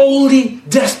 Holy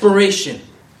desperation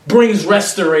brings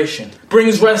restoration,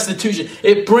 brings restitution.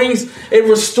 It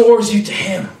restores you to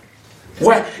Him.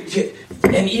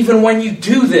 And even when you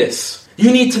do this,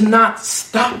 you need to not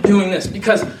stop doing this,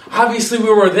 because obviously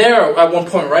we were there at one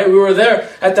point, right? We were there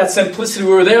at that simplicity.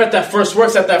 We were there at that first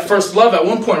works, at that first love at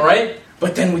one point, right?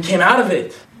 But then we came out of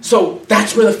it. So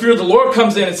that's where the fear of the Lord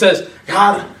comes in and says,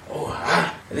 God,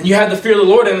 and then you have the fear of the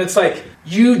Lord, and it's like,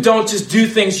 you don't just do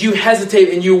things, you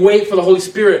hesitate and you wait for the Holy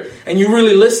Spirit and you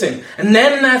really listen. And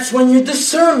then that's when your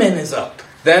discernment is up.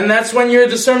 Then that's when your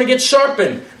discernment gets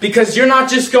sharpened. Because you're not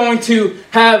just going to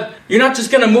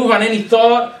move on any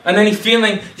thought, on any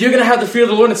feeling. You're going to have the fear of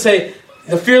the Lord and say,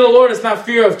 the fear of the Lord is not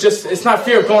fear of it's not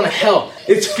fear of going to hell.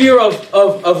 It's fear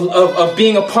of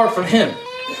being apart from Him.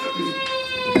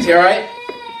 Is he alright?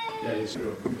 Yeah, he's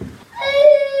true.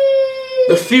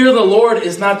 The fear of the Lord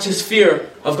is not just fear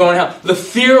of going to hell. The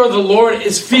fear of the Lord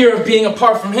is fear of being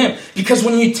apart from Him. Because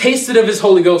when you tasted of His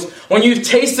Holy Ghost, when you've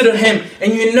tasted of Him,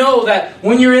 and you know that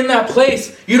when you're in that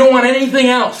place, you don't want anything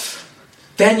else,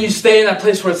 then you stay in that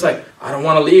place where it's like, I don't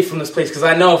want to leave from this place, because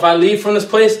I know if I leave from this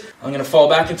place, I'm going to fall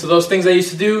back into those things I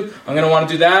used to do. I'm going to want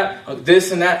to do that,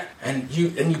 this and that, and you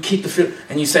keep the fear,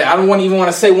 and you say, I don't even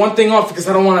want to say one thing off, because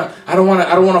I don't want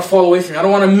to fall away from you. I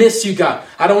don't want to miss you, God.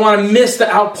 I don't want to miss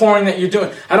the outpouring that you're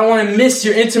doing. I don't want to miss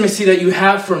your intimacy that you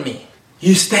have for me.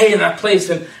 You stay in that place,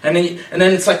 and then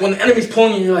it's like when the enemy's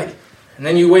pulling you, you're like, and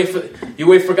then you wait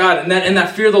for God, and then in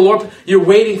that fear of the Lord, you're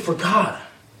waiting for God.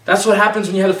 That's what happens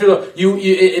when you have the fear of the Lord.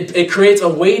 It creates a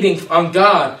waiting on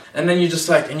God, and then you just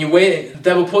like, and you wait. The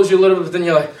devil pulls you a little bit, but then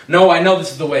you're like, no, I know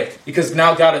this is the way, because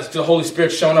now the Holy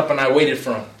Spirit's shown up, and I waited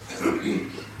for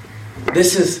Him.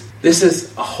 This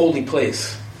is a holy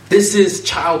place. This is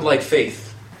childlike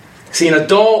faith. See, an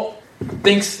adult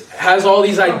has all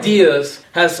these ideas,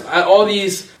 has all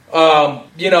these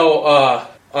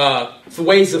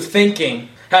ways of thinking,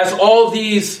 has all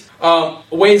these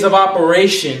ways of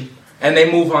operation. And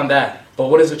they move on that. But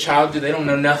what does a child do? They don't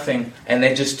know nothing, and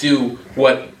they just do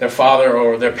what their father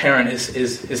or their parent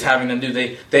is having them do.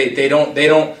 They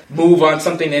don't move on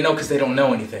something they know because they don't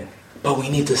know anything. But we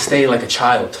need to stay like a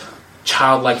child.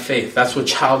 Childlike faith. That's what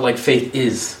childlike faith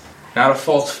is. Not a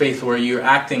false faith where you're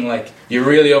acting like you're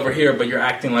really over here, but you're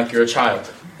acting like you're a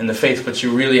child in the faith, but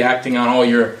you're really acting on all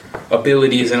your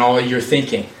abilities and all your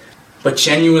thinking. But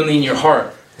genuinely in your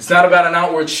heart. It's not about an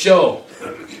outward show.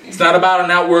 It's not about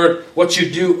an outward, what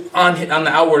you do on the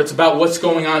outward. It's about what's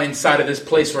going on inside of this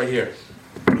place right here.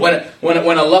 When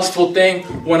a lustful thing,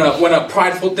 when a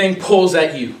prideful thing pulls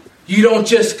at you, you don't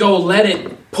just go let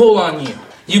it pull on you.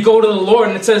 You go to the Lord,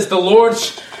 and it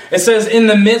says in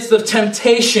the midst of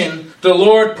temptation, the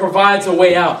Lord provides a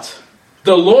way out.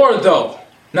 The Lord, though,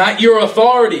 not your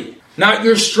authority, not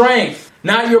your strength,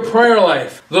 not your prayer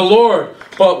life. The Lord.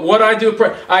 But what I do,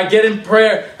 I get in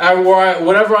prayer,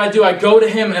 whatever I do, I go to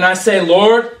Him and I say,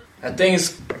 Lord, that thing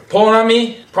is pulling on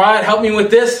me. Pride, help me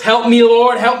with this. Help me,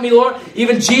 Lord. Help me, Lord.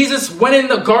 Even Jesus went in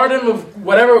the garden of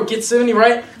whatever, Gethsemane,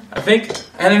 right? I think.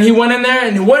 And then He went in there,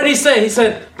 and what did He say? He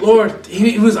said, Lord,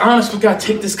 he was honest with God,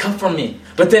 take this cup from me.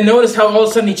 But then notice how all of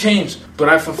a sudden He changed. But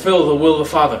I fulfill the will of the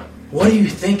Father. What do you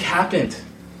think happened?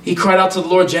 He cried out to the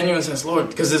Lord genuinely and says, Lord,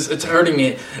 because it's hurting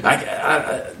me.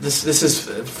 This is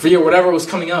fear, whatever was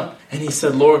coming up. And he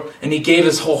said, Lord, and he gave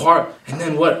his whole heart. And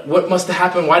then what must have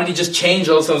happened? Why did he just change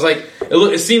all of a sudden? It was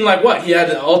like, it seemed like what? He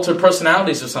had altered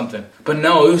personalities or something. But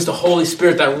no, it was the Holy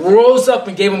Spirit that rose up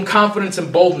and gave him confidence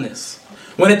and boldness.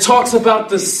 When it talks about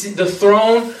the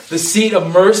throne, the seat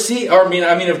of mercy,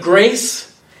 of grace,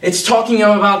 it's talking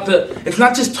about it's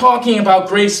not just talking about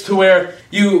grace to where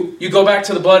you go back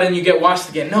to the blood and you get washed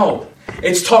again. No.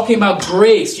 It's talking about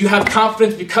grace. You have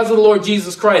confidence because of the Lord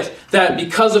Jesus Christ that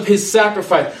because of His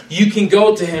sacrifice, you can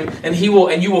go to Him and you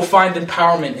will find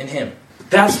empowerment in Him.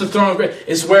 That's the throne of grace.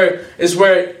 Is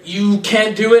where you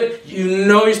can't do it. You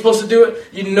know you're supposed to do it.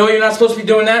 You know you're not supposed to be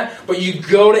doing that. But you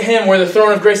go to Him where the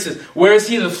throne of grace is. Where is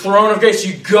He? The throne of grace.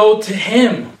 You go to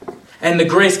Him. And the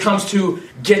grace comes to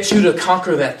get you to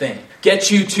conquer that thing. Get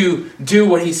you to do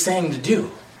what He's saying to do.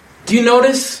 Do you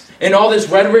notice in all this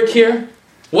rhetoric here?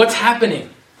 What's happening?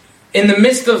 In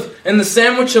the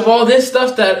sandwich of all this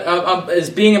stuff that is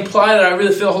being implied, that I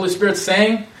really feel the Holy Spirit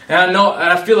saying. And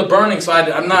I feel it burning, so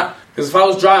I'm not... Because if I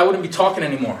was dry, I wouldn't be talking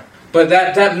anymore. But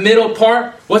that middle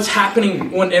part, what's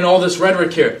happening in all this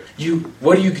rhetoric here?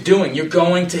 What are you doing? You're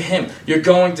going to Him. You're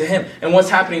going to Him. And what's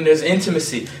happening? There's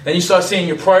intimacy. Then you start seeing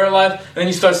your prayer life. Then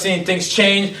you start seeing things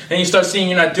change. Then you start seeing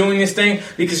you're not doing this thing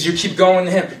because you keep going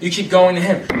to Him. You keep going to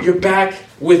Him. You're back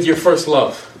with your first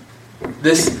love.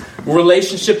 This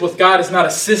relationship with God is not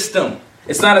a system.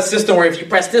 It's not a system where if you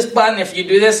press this button, if you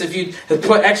do this, if you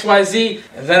put X, Y, Z,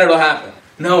 then it'll happen.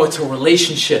 No, it's a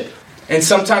relationship. And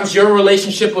sometimes your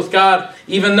relationship with God,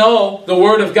 even though the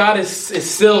Word of God is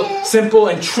still simple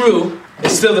and true,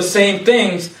 it's still the same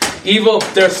things. Evil,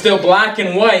 they're still black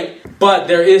and white, but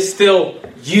there is still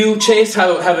you, Chase,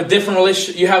 have a different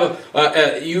relationship. You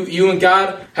have you and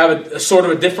God have a sort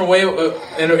of a different way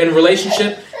in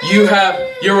relationship. You have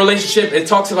your relationship. It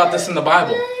talks about this in the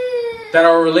Bible, that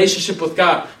our relationship with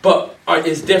God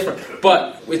is different,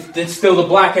 but it's still the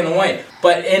black and the white.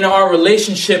 But in our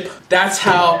relationship, that's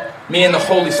how me and the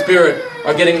Holy Spirit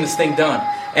are getting this thing done.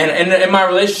 And in my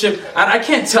relationship, I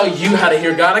can't tell you how to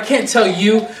hear God. I can't tell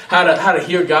you how to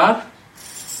hear God.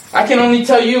 I can only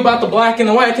tell you about the black and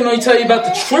the white. I can only tell you about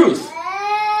the truth.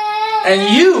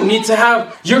 And you need to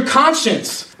have your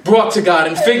conscience brought to God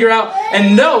and figure out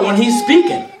and know when He's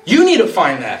speaking. You need to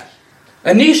find that.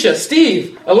 Anisha,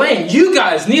 Steve, Elaine, you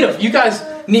guys need to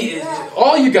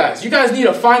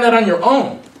find that on your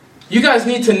own. You guys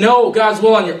need to know God's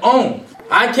will on your own.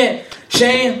 I can't,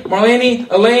 Shane, Marlene,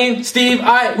 Elaine, Steve,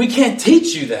 we can't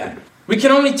teach you that. We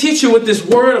can only teach you what this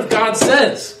Word of God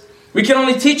says. We can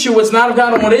only teach you what's not of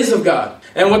God and what is of God.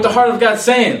 And what the heart of God's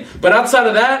saying. But outside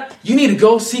of that, you need to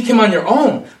go seek Him on your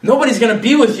own. Nobody's going to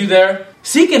be with you there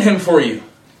seeking Him for you.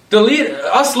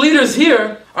 Us leaders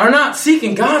here are not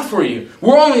seeking God for you.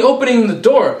 We're only opening the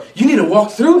door. You need to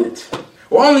walk through it.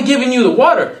 We're only giving you the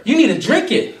water. You need to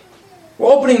drink it.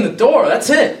 We're opening the door. That's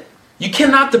it. You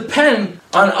cannot depend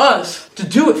on us to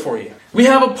do it for you. We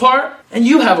have a part and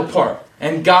you have a part.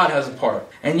 And God has a part.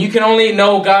 And you can only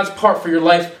know God's part for your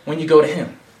life when you go to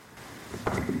Him.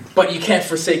 But you can't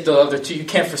forsake the other two. You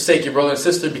can't forsake your brother and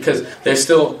sister because they're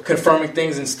still confirming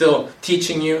things and still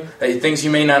teaching you things you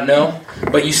may not know.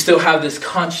 But you still have this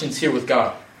conscience here with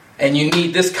God. And you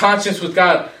need this conscience with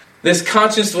God. This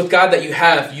conscience with God that you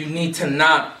have, you need to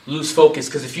not lose focus.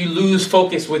 Because if you lose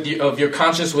focus of your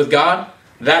conscience with God,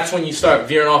 that's when you start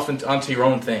veering off onto your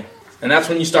own thing. And that's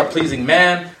when you start pleasing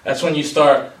man. That's when you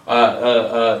start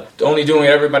only doing what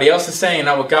everybody else is saying,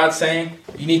 not what God's saying.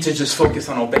 You need to just focus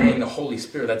on obeying the Holy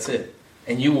Spirit. That's it.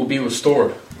 And you will be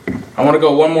restored. I want to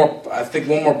go one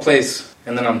more place,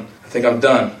 and then I think I'm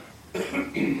done.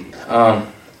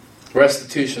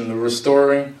 Restitution, the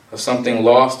restoring of something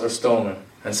lost or stolen.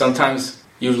 And sometimes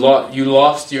you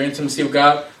lost your intimacy with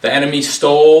God. The enemy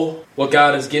stole what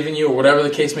God has given you, or whatever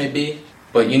the case may be.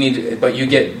 But you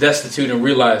get destitute and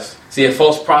realize. See, if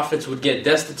false prophets would get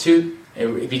destitute,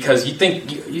 because you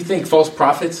think false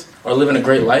prophets are living a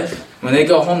great life. When they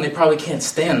go home, they probably can't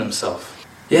stand themselves.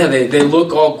 Yeah, they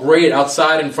look all great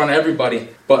outside in front of everybody.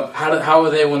 But how are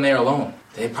they when they're alone?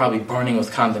 They're probably burning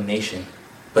with condemnation.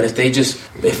 But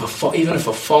even if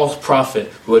a false prophet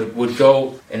would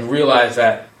go and realize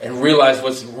that, and realize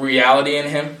what's reality in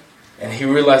him, and he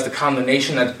realized the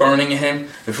condemnation that's burning in him,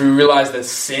 if he realized the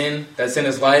sin that's in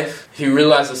his life, if he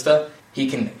realized the stuff, he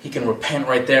can repent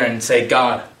right there and say,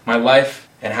 God, my life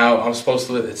and how I'm supposed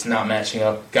to live, it's not matching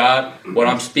up. God, what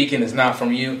I'm speaking is not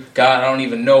from you. God, I don't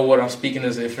even know what I'm speaking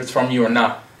is, if it's from you or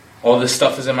not. All this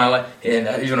stuff is in my life.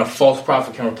 And even a false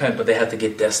prophet can repent, but they have to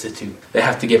get destitute. They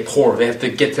have to get poor. They have to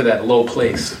get to that low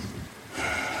place.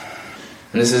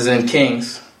 And this is in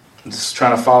Kings. I'm just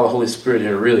trying to follow the Holy Spirit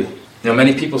here, really.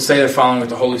 Many people say they're following with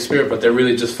the Holy Spirit, but they're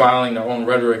really just following their own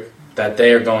rhetoric that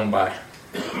they are going by.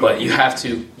 But you have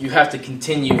to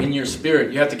continue in your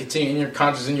spirit. You have to continue in your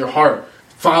conscience, in your heart,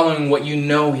 following what you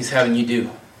know He's having you do.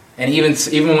 And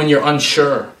even when you're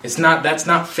unsure, that's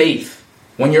not faith.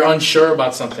 When you're unsure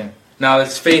about something. Now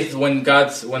it's faith when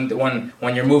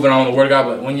you're moving on the Word of God,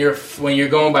 but when you're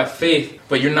going by faith,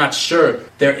 but you're not sure,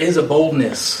 there is a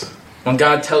boldness. When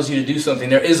God tells you to do something,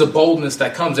 there is a boldness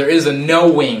that comes. There is a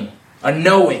knowing.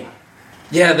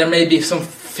 Yeah, there may be some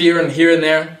fear in here and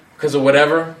there because of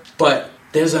whatever, but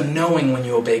There's a knowing when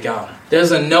you obey God.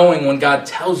 There's a knowing when God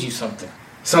tells you something.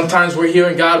 Sometimes we're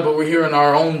hearing God, but we're hearing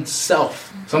our own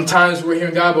self. Sometimes we're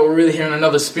hearing God, but we're really hearing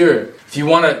another spirit. If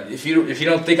you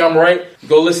don't think I'm right,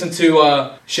 go listen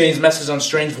to Shane's message on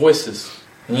strange voices.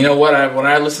 And you know what? When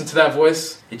I listened to that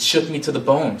voice, it shook me to the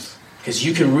bones. Because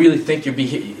you can really think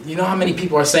you know how many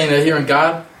people are saying they're hearing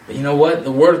God? But you know what?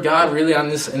 The word of God really in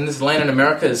this land in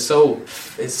America it's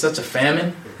such a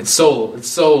famine. It's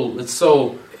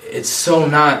so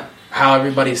not how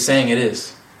everybody's saying it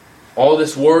is. All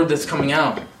this word that's coming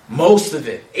out, most of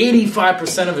it,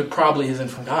 85% of it probably isn't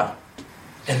from God.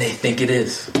 And they think it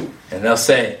is. And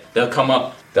they'll come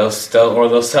up, they'll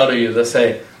tell you, they'll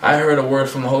say, I heard a word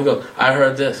from the Holy Ghost. I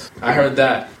heard this. I heard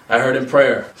that. I heard in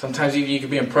prayer. Sometimes you could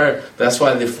be in prayer. That's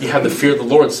why you have the fear of the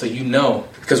Lord, so you know.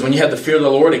 Because when you have the fear of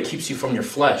the Lord, it keeps you from your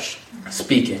flesh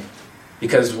speaking.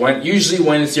 Because usually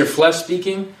when it's your flesh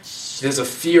speaking, there's a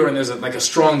fear and there's a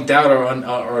strong doubt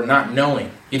or not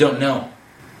knowing. You don't know.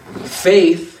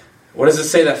 Faith, what does it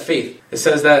say that faith? It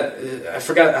says that, I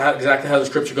forgot exactly how the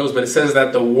scripture goes, but it says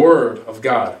that the word of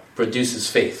God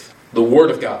produces faith. The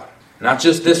word of God. Not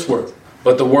just this word,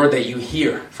 but the word that you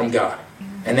hear from God.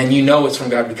 And then you know it's from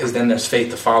God because then there's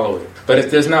faith to follow it. But if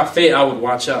there's not faith, I would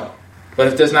watch out. But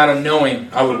if there's not a knowing,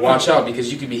 I would watch out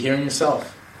because you could be hearing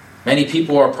yourself. Many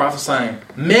people are prophesying.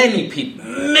 Many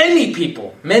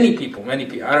people.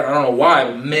 I don't know why,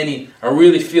 but many. I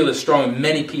really feel it strong.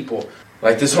 Many people.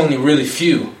 Like there's only really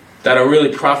few that are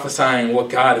really prophesying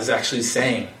what God is actually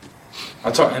saying.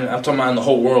 I'm talking about in the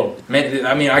whole world.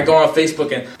 I go on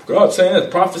Facebook and God's saying this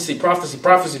prophecy.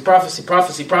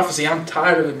 I'm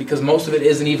tired of it because most of it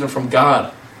isn't even from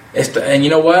God. And you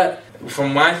know what?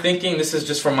 From my thinking, this is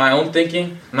just from my own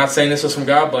thinking. I'm not saying this was from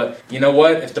God, but you know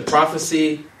what? If the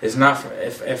prophecy is not,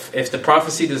 if the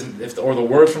prophecy doesn't, or the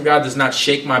word from God does not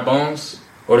shake my bones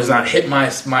or does not hit my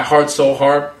heart so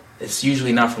hard, it's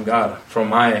usually not from God. From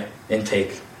my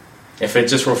intake. If it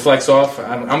just reflects off,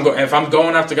 if I'm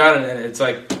going after God and it's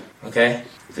like, okay,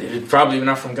 it's probably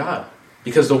not from God.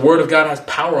 Because the word of God has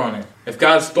power on it. If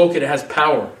God spoke it, it has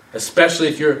power. Especially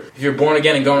if you're born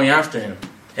again and going after Him.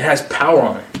 It has power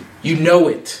on it. You know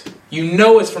it. You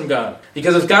know it's from God.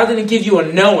 Because if God didn't give you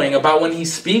a knowing about when He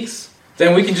speaks,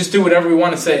 then we can just do whatever we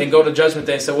want to say and go to Judgment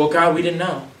Day and say, well, God, we didn't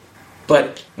know.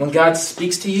 But when God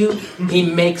speaks to you, He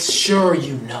makes sure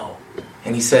you know.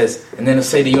 And He says, and then He'll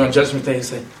say to you on Judgment Day, He'll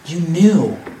say, you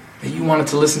knew that you wanted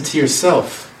to listen to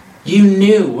yourself. You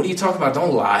knew. What are you talking about?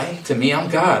 Don't lie to me. I'm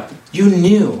God. You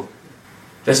knew.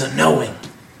 There's a knowing.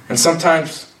 And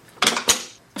sometimes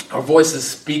our voice is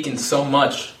speaking so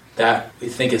much that we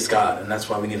think it's God. And that's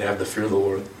why we need to have the fear of the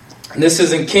Lord. And this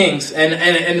is in Kings.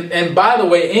 And by the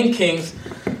way, in Kings,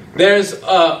 there's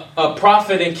a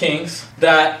prophet in Kings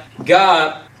that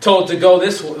God told to go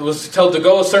was told to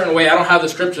go a certain way. I don't have the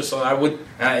scripture, so I would.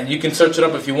 You can search it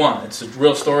up if you want. It's a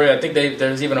real story. I think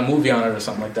there's even a movie on it or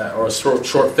something like that, or a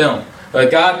short film. But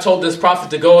God told this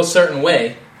prophet to go a certain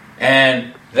way,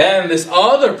 and then this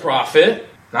other prophet,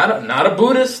 not a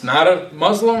Buddhist, not a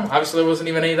Muslim. Obviously, there wasn't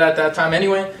even any of that at that time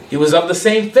anyway. He was of the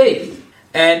same faith,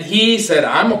 and he said,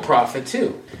 "I'm a prophet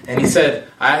too." And he said,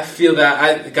 "I feel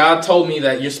that God told me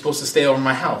that you're supposed to stay over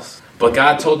my house." But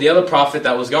God told the other prophet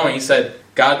that was going. He said,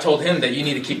 God told him that you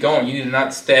need to keep going. You need to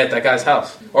not stay at that guy's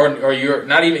house. Or you're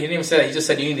not even, he didn't even say that. He just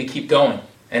said you need to keep going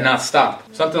and not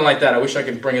stop. Something like that. I wish I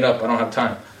could bring it up. I don't have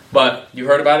time. But you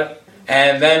heard about it?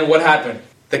 And then what happened?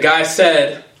 The guy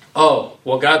said, oh,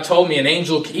 well, God told me an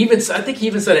angel, I think he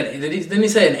even said, didn't he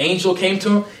say an angel came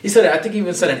to him? He said, I think he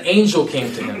even said an angel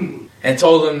came to him and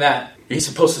told him that he's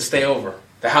supposed to stay over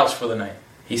the house for the night.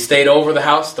 He stayed over the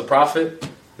house, the prophet.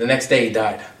 The next day he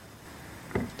died.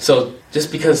 So just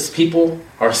because people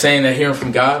are saying they're hearing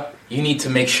from God, you need to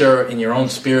make sure in your own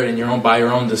spirit and by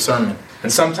your own discernment. And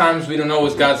sometimes we don't know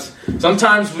what God's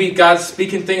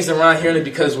speaking things and we're not hearing it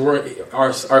because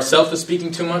our self is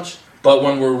speaking too much. But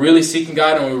when we're really seeking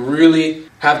God and we really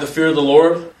have the fear of the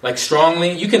Lord, like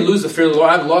strongly, you can lose the fear of the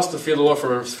Lord. I've lost the fear of the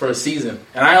Lord for a season.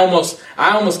 And I almost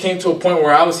came to a point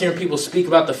where I was hearing people speak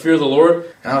about the fear of the Lord.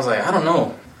 And I was like, I don't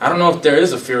know. I don't know if there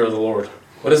is a fear of the Lord.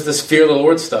 What is this fear of the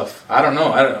Lord stuff? I don't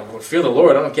know. Fear of the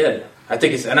Lord, I don't get it. I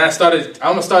think it's, and I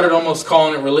almost started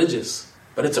calling it religious,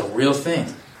 but it's a real thing.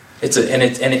 It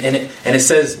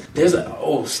says there's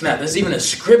even a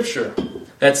scripture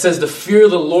that says the fear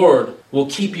of the Lord will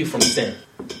keep you from sin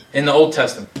in the Old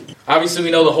Testament. Obviously,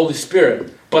 we know the Holy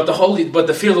Spirit, but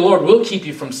the fear of the Lord will keep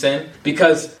you from sin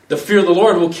because the fear of the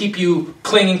Lord will keep you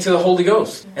clinging to the Holy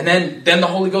Ghost, and then the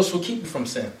Holy Ghost will keep you from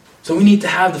sin. So we need to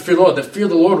have the fear of the Lord. The fear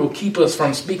of the Lord will keep us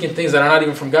from speaking things that are not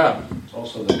even from God. It's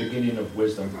also the beginning of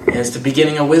wisdom. And it's the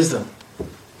beginning of wisdom.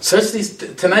 Search these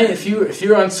tonight. If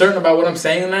you're uncertain about what I'm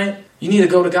saying tonight, you need to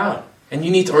go to God, and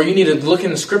you need to look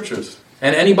in the scriptures.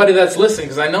 And anybody that's listening,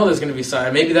 because I know there's going to be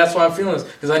somebody. Maybe that's why I'm feeling this,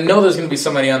 because I know there's going to be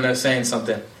somebody on there saying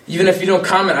something. Even if you don't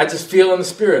comment, I just feel in the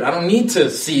spirit. I don't need to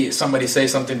see somebody say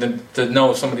something to know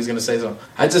if somebody's going to say something.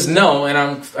 I just know, and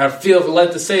I feel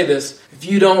led to say this. If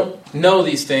you don't know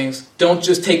these things, don't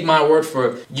just take my word for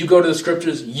it. You go to the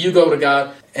scriptures, you go to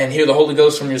God, and hear the Holy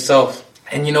Ghost from yourself.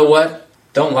 And you know what?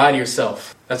 Don't lie to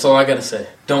yourself. That's all I got to say.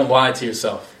 Don't lie to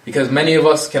yourself. Because many of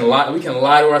us can lie. We can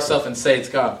lie to ourselves and say it's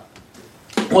God.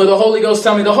 Well, the Holy Ghost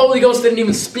tell me the Holy Ghost didn't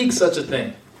even speak such a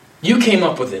thing. You came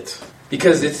up with it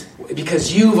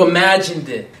because you've imagined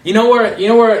it. You know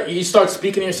where you start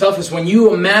speaking to yourself is when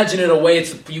you imagine it a way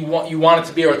you want it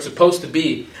to be or it's supposed to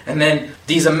be, and then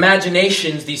these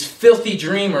imaginations, these filthy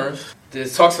dreamers.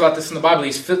 It talks about this in the Bible.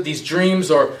 These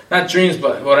dreams, or not dreams,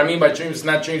 but what I mean by dreams is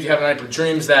not dreams you have at night, but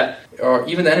dreams that, or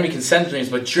even the enemy can send dreams,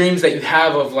 but dreams that you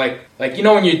have of like you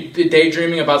know when you're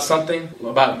daydreaming about something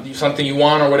you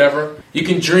want or whatever, you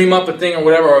can dream up a thing or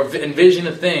whatever, or envision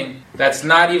a thing that's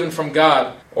not even from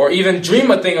God, or even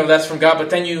dream a thing of that's from God, but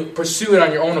then you pursue it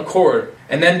on your own accord,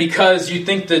 and then because you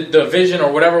think that the vision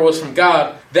or whatever was from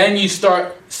God, then you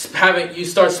start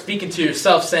speaking to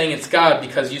yourself saying it's God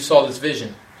because you saw this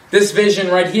vision. This vision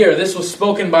right here, this was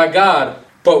spoken by God,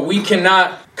 but we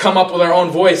cannot come up with our own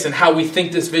voice and how we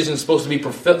think this vision is supposed to be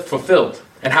fulfilled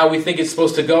and how we think it's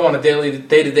supposed to go on a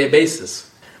day-to-day basis.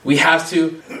 We have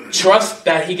to trust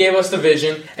that He gave us the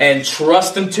vision and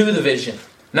trust Him to the vision,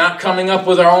 not coming up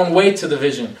with our own way to the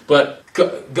vision, but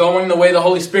going the way of the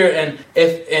Holy Spirit.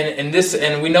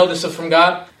 And we know this is from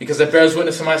God because it bears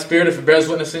witness in my spirit. If it bears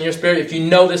witness in your spirit, if you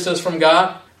know this is from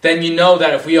God, then you know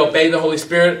that if we obey the Holy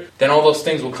Spirit, then all those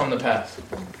things will come to pass.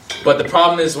 But the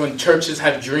problem is when churches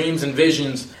have dreams and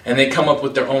visions and they come up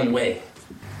with their own way.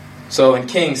 So in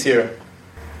Kings here,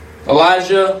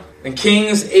 Elijah, in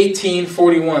Kings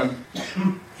 18:41.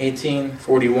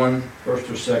 18:41.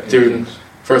 First or second through Kings.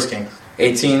 First Kings.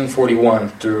 18:41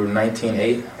 through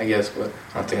 19:8, I guess, but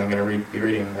I don't think I'm going to be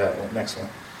reading that next one.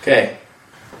 Okay.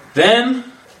 Then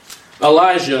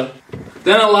Elijah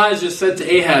said to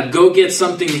Ahab, "Go get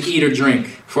something to eat or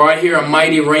drink, for I hear a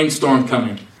mighty rainstorm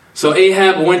coming." So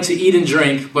Ahab went to eat and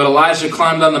drink, but Elijah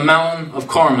climbed on the mountain of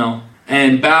Carmel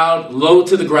and bowed low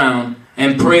to the ground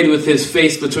and prayed with his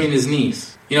face between his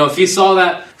knees. You know, if he saw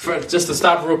that, just to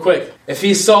stop real quick, if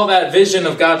he saw that vision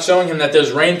of God showing him that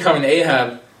there's rain coming to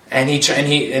Ahab, and he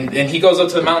goes up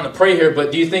to the mountain to pray here,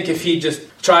 but do you think if he just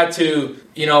tried to,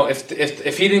 you know,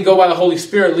 if he didn't go by the Holy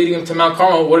Spirit leading him to Mount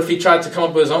Carmel, what if he tried to come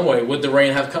up with his own way? Would the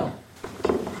rain have come?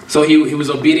 So he was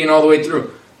obedient all the way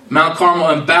through. Mount Carmel,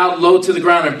 and bowed low to the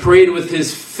ground and prayed with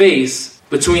his face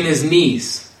between his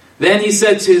knees. Then he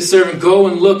said to his servant, "Go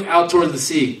and look out toward the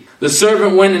sea." The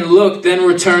servant went and looked, then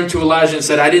returned to Elijah and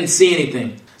said, "I didn't see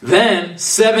anything." Then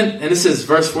and this is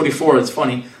verse 44, it's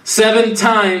funny. 7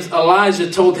 times Elijah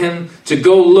told him to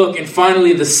go look, and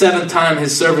finally the 7th time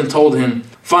his servant told him.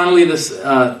 Finally the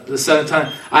 7th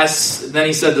time, then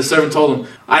he said, the servant told him,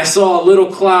 "I saw a little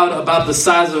cloud about the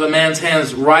size of a man's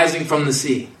hands rising from the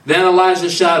sea." Then Elijah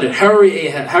shouted, hurry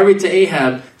to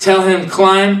Ahab, tell him,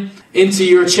 "Climb into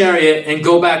your chariot and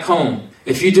go back home.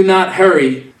 If you do not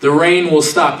hurry, the rain will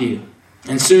stop you."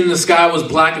 And soon the sky was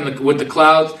blackened with the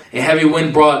clouds. A heavy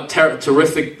wind brought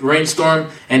terrific rainstorm,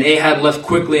 and Ahab left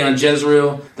quickly on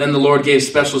Jezreel. Then the Lord gave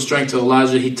special strength to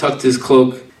Elijah. He tucked his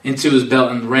cloak into his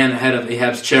belt and ran ahead of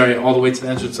Ahab's chariot all the way to the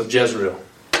entrance of Jezreel.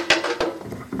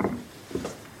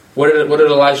 What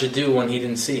did Elijah do when he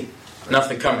didn't see?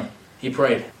 Nothing coming. He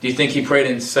prayed. Do you think he prayed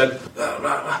and said,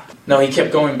 No, he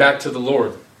kept going back to the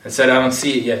Lord and said, "I don't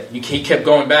see it yet." He kept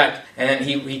going back, and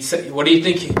he said, "What do you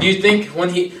think? Do you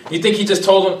think he just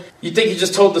told him? You think he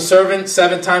just told the servant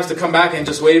 7 times to come back and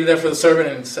just waited there for the servant?"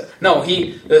 And no,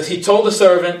 he told the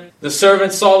servant. The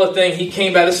servant saw the thing. He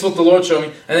came back. This is what the Lord showed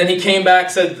me. And then he came back,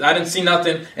 said, "I didn't see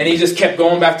nothing," and he just kept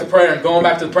going back to prayer and going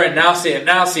back to the prayer. Now see it.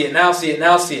 Now see it. Now see it.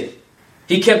 Now see it.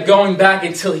 He kept going back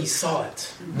until he saw it.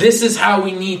 This is how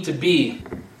we need to be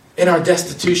in our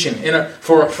destitution,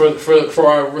 for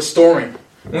our restoring.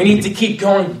 We need to keep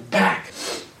going back.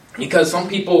 Because some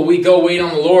people, we go wait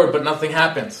on the Lord, but nothing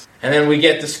happens. And then we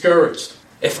get discouraged.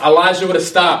 If Elijah would have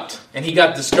stopped and he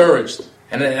got discouraged,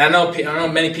 and I know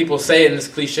many people say it in this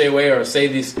cliche way, or say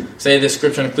this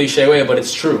scripture in a cliche way, but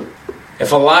it's true.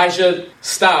 If Elijah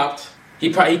stopped,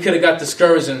 he could have got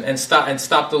discouraged and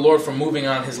stopped the Lord from moving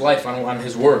on his life, on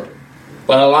his word.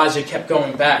 But Elijah kept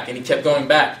going back, and he kept going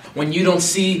back. When you don't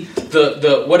see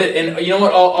and you know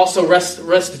what also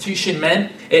restitution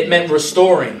meant? It meant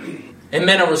restoring. It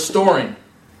meant a restoring.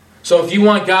 So if you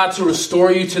want God to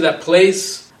restore you to that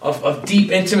place of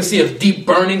deep intimacy, of deep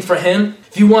burning for Him,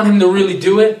 if you want Him to really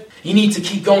do it, you need to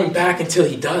keep going back until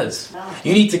He does.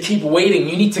 You need to keep waiting.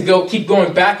 You need to keep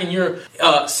going back in your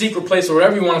secret place, or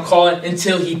whatever you want to call it,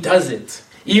 until He does it.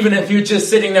 Even if you're just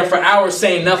sitting there for hours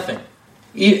saying nothing.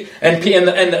 And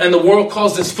the world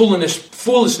calls this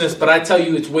foolishness, but I tell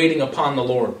you, it's waiting upon the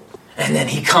Lord. And then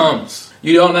He comes.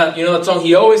 You know that song,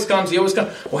 He always comes, He always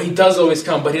comes. Well, He does always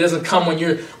come, but He doesn't come when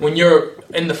you're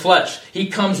in the flesh. He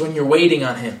comes when you're waiting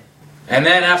on Him. And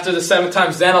then after the 7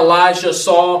 times, then Elijah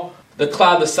saw the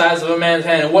cloud the size of a man's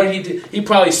hand. And what did he do? He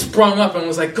probably sprung up and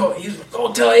was like, go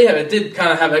tell Ahab. It did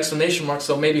kind of have exclamation marks,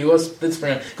 so maybe he did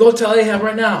spring up. Go tell Ahab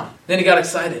right now. Then he got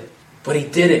excited. But he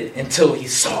did it until he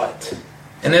saw it.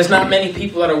 And there's not many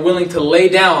people that are willing to lay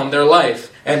down their life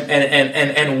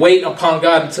and wait upon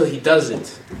God until He does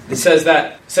it. It says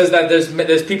that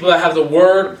there's people that have the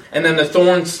word, and then the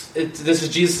thorns. This is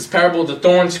Jesus' parable. The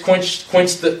thorns quench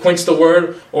the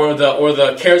word, or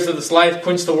the cares of this life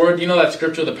quench the word. You know that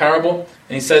scripture, the parable.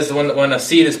 And He says when a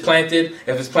seed is planted,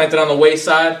 if it's planted on the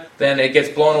wayside, then it gets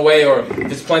blown away, or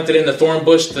if it's planted in the thorn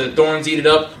bush, the thorns eat it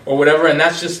up, or whatever. And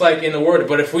that's just like in the word.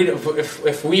 But if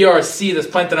we are a seed that's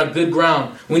planted on good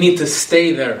ground, we need to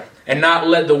stay there and not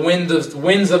let the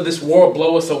winds of this world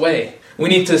blow us away. We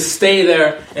need to stay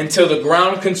there until the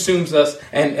ground consumes us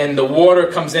and the water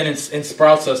comes in and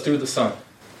sprouts us through the sun.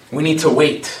 We need to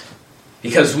wait.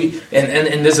 Because and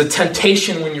there's a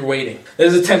temptation when you're waiting.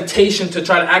 There's a temptation to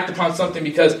try to act upon something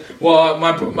because,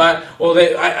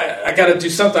 I got to do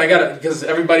something. Because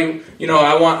everybody,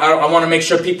 I want to make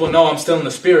sure people know I'm still in the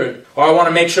Spirit, or I want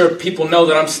to make sure people know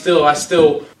that I still,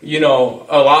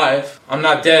 alive. I'm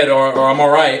not dead, or I'm all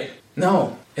right.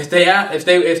 No, if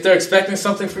they're expecting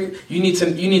something from you, you need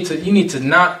to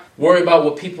not worry about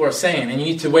what people are saying, and you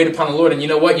need to wait upon the Lord. And you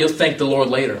know what? You'll thank the Lord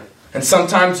later. And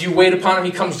sometimes you wait upon Him,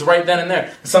 He comes right then and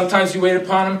there. And sometimes you wait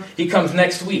upon Him, He comes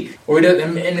next week.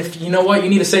 And if you know what, you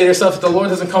need to say to yourself, if the Lord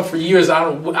doesn't come for years,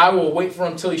 I will wait for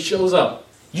Him until He shows up.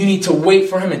 You need to wait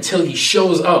for Him until He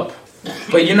shows up.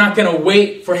 But you're not going to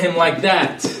wait for Him like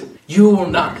that. You will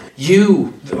not.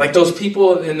 Like those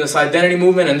people in this identity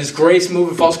movement and this grace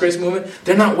movement, false grace movement,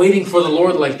 they're not waiting for the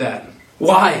Lord like that.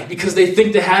 Why? Because they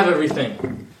think they have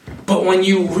everything. But when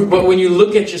you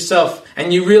look at yourself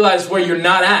and you realize where you're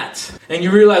not at, and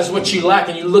you realize what you lack,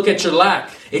 and you look at your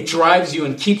lack, it drives you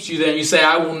and keeps you there. And you say,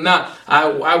 I will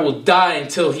die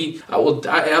until I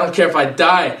don't care if I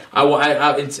die.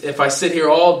 If I sit here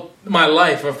all my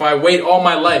life, or if I wait all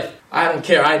my life, I don't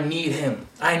care. I need Him.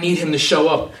 I need Him to show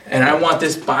up. And I want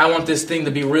this thing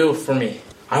to be real for me.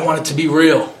 I want it to be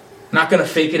real. I'm not going to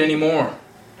fake it anymore.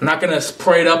 I'm not going to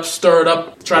pray it up, stir it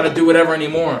up, try to do whatever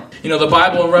anymore. The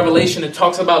Bible in Revelation, it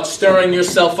talks about stirring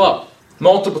yourself up.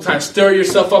 Multiple times. Stir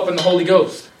yourself up in the Holy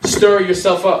Ghost. Stir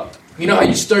yourself up. You know how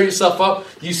you stir yourself up?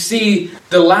 You see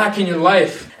the lack in your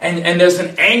life. And there's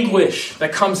an anguish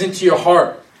that comes into your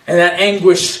heart. And that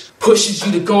anguish pushes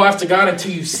you to go after God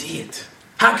until you see it.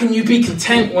 How can you be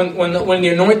content when the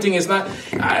anointing is not?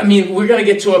 I mean, we're going to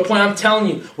get to a point, I'm telling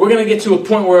you, we're going to get to a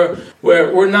point where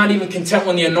we're not even content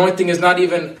when the anointing is not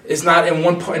in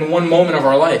one moment of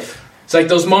our life. It's like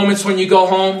those moments when you go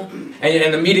home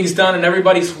and the meeting's done and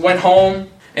everybody's went home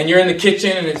and you're in the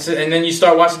kitchen and then you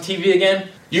start watching TV again.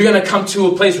 We're going to come to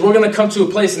a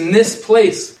place in this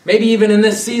place, maybe even in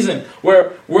this season,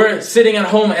 where we're sitting at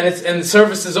home and the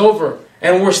service is over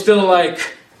and we're still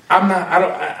like,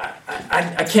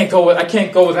 I can't go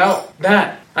without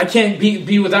that. I can't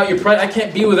be without your presence. I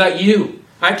can't be without you.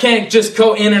 I can't just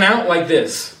go in and out like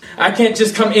this. I can't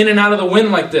just come in and out of the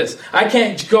wind like this. I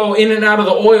can't go in and out of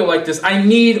the oil like this. I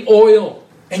need oil.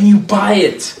 And you buy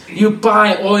it. You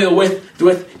buy oil with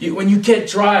you when you get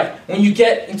dry. When you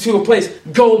get into a place,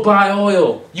 go buy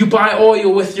oil. You buy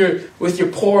oil with your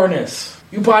poorness.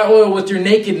 You buy oil with your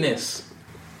nakedness.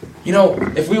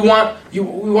 If we want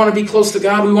to be close to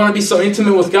God, we want to be so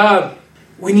intimate with God.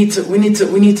 We need to.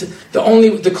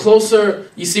 The closer,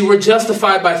 you see, we're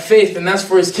justified by faith, and that's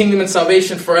for His kingdom and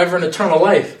salvation forever and eternal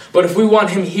life. But if we want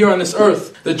Him here on this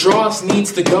earth, the dross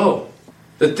needs to go.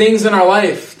 The things in our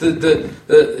life, the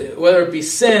whether it be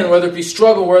sin, whether it be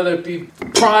struggle, whether it be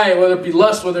pride, whether it be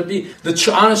lust, whether it be,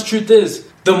 honest truth is,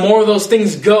 the more those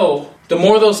things go, the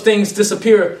more those things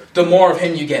disappear, the more of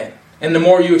Him you get. And the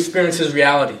more you experience His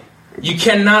reality. You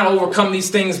cannot overcome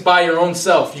these things by your own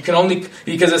self. You can only,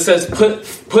 because it says,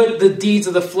 put the deeds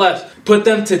of the flesh, put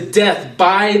them to death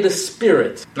by the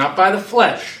Spirit, not by the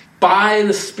flesh, by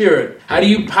the Spirit. How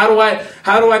do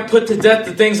I put to death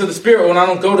the things of the Spirit when I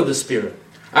don't go to the Spirit?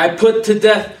 I put to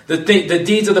death the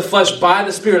deeds of the flesh by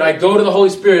the Spirit. I go to the Holy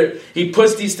Spirit. He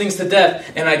puts these things to death,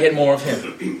 and I get more of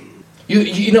Him.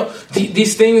 You know,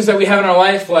 these things that we have in our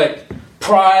life, like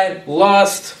pride,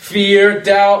 lust, fear,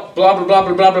 doubt, blah, blah, blah,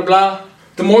 blah, blah, blah, blah.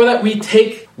 The more that we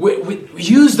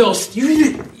use those, you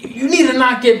need to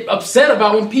not get upset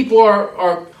about when people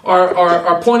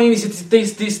are pointing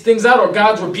these things out, or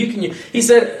God's rebuking you. He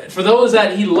said, for those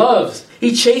that he loves,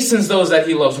 he chastens those that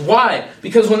he loves. Why?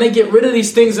 Because when they get rid of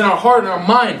these things in our heart and our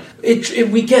mind,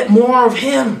 we get more of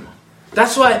him.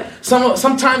 That's why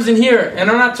sometimes in here, and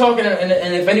I'm not talking,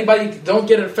 and if anybody, don't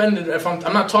get offended, if I'm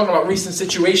not talking about recent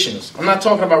situations. I'm not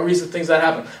talking about recent things that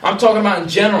happen. I'm talking about in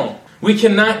general. We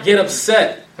cannot get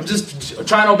upset. I'm just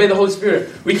trying to obey the Holy Spirit.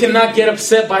 We cannot get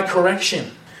upset by correction.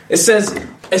 It says,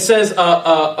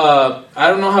 I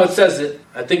don't know how it says it.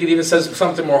 I think it even says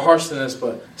something more harsh than this,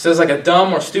 but it says like a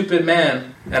dumb or stupid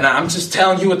man. And I'm just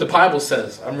telling you what the Bible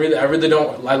says. I really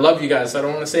don't. I love you guys. So I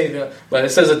don't want to say anything. But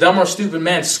it says a dumb or stupid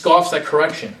man scoffs at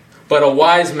correction, but a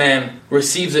wise man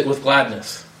receives it with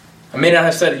gladness. I may not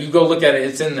have said it. You go look at it.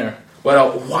 It's in there.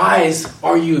 But wise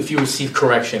are you if you receive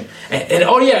correction? And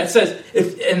oh yeah, it says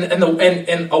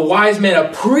and a wise man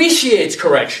appreciates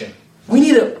correction. We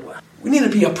need to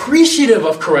be appreciative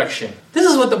of correction.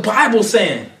 This is what the Bible's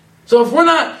saying. So if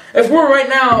we're right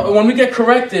now, when we get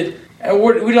corrected and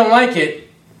we don't like it,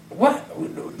 what?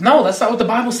 No, that's not what the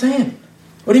Bible's saying.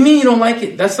 What do you mean you don't like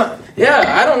it? That's not. Yeah,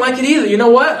 I don't like it either. You know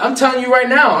what? I'm telling you right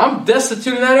now, I'm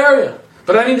destitute in that area.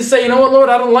 But I need to say, you know what, Lord,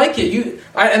 I don't like it.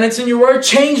 And it's in your word.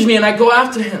 Change me, and I go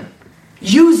after him.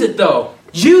 Use it though.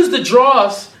 Use the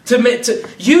dross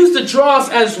use the dross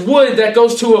as wood that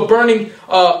goes to a burning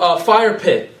fire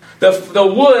pit.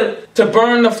 The wood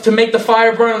to make the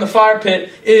fire burn in the fire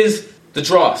pit is the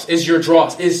dross, is your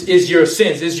your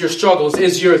sins, is your struggles,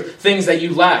 is your things that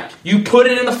you lack. You put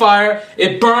it in the fire,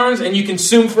 it burns, and you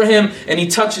consume for him, and he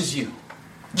touches you.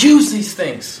 Use these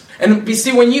things. And you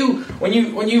see, when you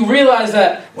realize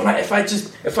that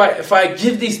if I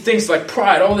give these things like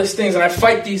pride, all these things, and I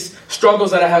fight these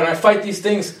struggles that I have, and I fight these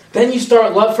things, then you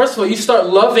start first of all, you start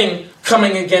loving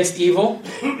coming against evil,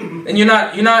 and you're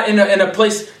not in a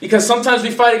place, because sometimes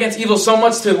we fight against evil so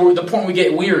much to the point we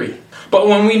get weary. But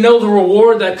when we know the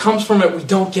reward that comes from it, we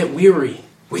don't get weary.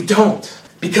 We don't.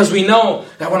 Because we know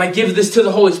that when I give this to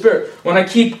the Holy Spirit, when I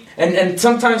keep, and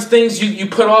sometimes things you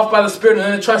put off by the Spirit and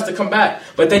then it tries to come back.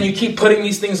 But then you keep putting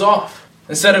these things off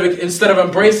instead of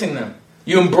embracing them.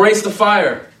 You embrace the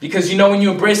fire, because you know when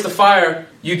you embrace the fire,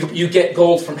 you get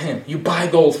gold from him. You buy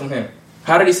gold from him.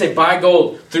 How did he say buy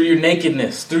gold? Through your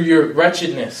nakedness, through your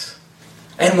wretchedness.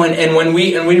 And when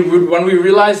we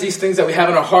realize these things that we have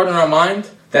in our heart and our mind,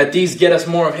 that these get us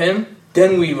more of him,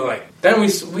 then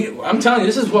I'm telling you,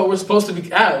 this is what we're supposed to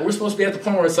be at. We're supposed to be at the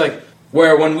point where it's like,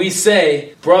 where when we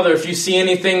say, brother, if you see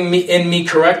anything in me,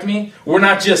 correct me, we're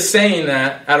not just saying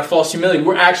that out of false humility.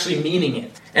 We're actually meaning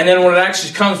it. And then when it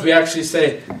actually comes, we actually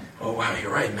say, oh, wow,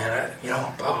 you're right, man.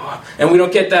 Blah, blah. And we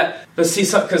don't get that. But see,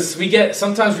 because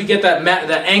sometimes we get that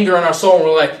anger in our soul, and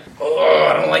we're like, oh,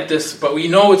 I don't like this. But we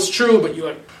know it's true, but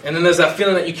and then there's that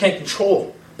feeling that you can't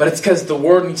control. But it's because the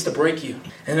word needs to break you.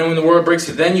 And then when the word breaks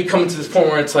you, then you come to this point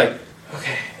where it's like,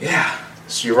 okay, yeah,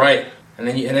 so you're right. And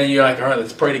then you're like, all right,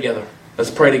 let's pray together.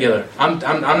 Let's pray together. I'm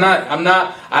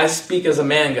not, I speak as a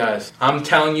man, guys. I'm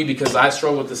telling you because I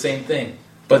struggle with the same thing.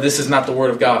 But this is not the word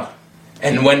of God.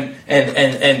 And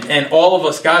and all of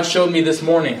us, God showed me this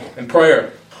morning in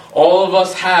prayer, all of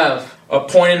us have a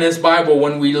point in this Bible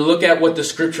when we look at what the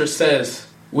scripture says,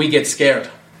 we get scared.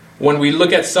 When we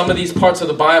look at some of these parts of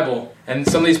the Bible, and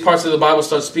some of these parts of the Bible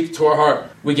start speaking to our heart,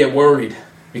 we get worried.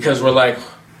 Because we're like,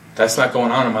 that's not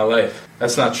going on in my life.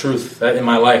 That's not truth in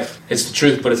my life. It's the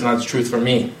truth, but it's not the truth for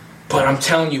me. But I'm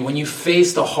telling you, when you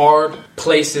face the hard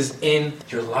places in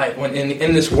your life, when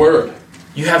in this word,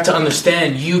 you have to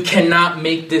understand you cannot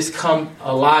make this come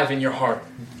alive in your heart.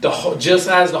 Just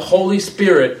as the Holy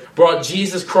Spirit brought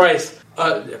Jesus Christ,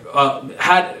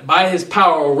 had by his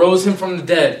power rose him from the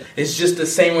dead, it's just the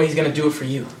same way he's going to do it for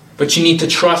you. But you need to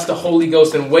trust the Holy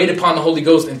Ghost and wait upon the Holy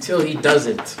Ghost until he does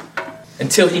it,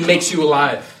 until he makes you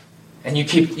alive. And you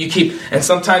keep, and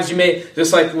sometimes you may,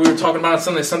 just like we were talking about on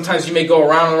Sunday, sometimes you may go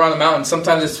around and around the mountain.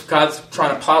 Sometimes it's God's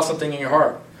trying to plow something in your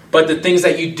heart. But the things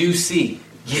that you do see,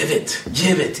 give it,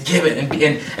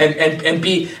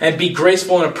 and be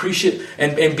graceful and appreciate,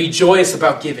 and be joyous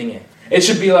about giving it. It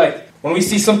should be like, when we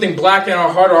see something black in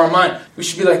our heart or our mind, we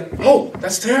should be like, oh,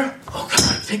 that's there? Oh,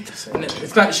 God, take this. And it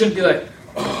shouldn't be like,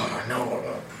 oh, no.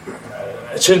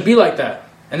 It shouldn't be like that.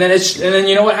 And then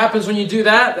you know what happens when you do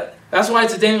that? That's why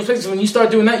it's a dangerous place. When you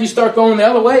start doing that, you start going the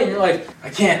other way, and you're like, I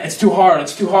can't. It's too hard.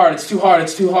 It's too hard. It's too hard.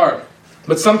 It's too hard.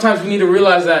 But sometimes we need to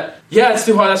realize that, yeah, it's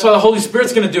too hard. That's why the Holy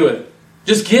Spirit's going to do it.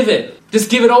 Just give it. Just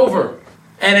give it over.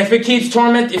 And if it keeps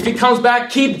torment, if it comes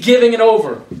back, keep giving it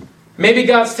over. Maybe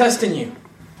God's testing you.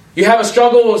 You have a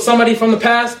struggle with somebody from the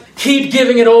past, keep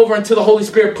giving it over until the Holy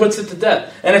Spirit puts it to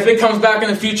death. And if it comes back in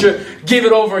the future, give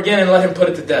it over again and let Him put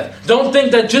it to death. Don't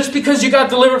think that just because you got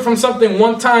delivered from something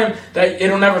one time, that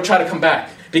it'll never try to come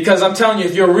back. Because I'm telling you,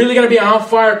 if you're really going to be an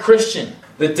on-fire Christian,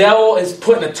 the devil is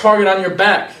putting a target on your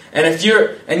back. And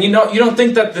you don't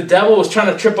think that the devil was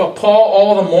trying to trip up Paul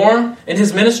all the more in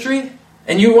his ministry?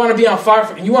 And you want to be on fire,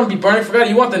 and you want to be burning for God?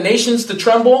 You want the nations to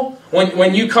tremble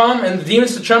when you come and the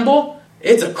demons to tremble?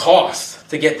 It's a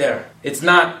cost to get there. It's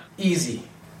not easy.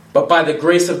 But by the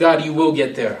grace of God, you will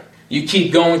get there. You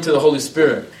keep going to the Holy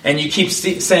Spirit. And you keep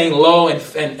saying low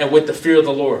and with the fear of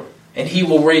the Lord. And He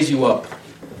will raise you up.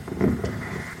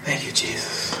 Thank you,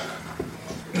 Jesus.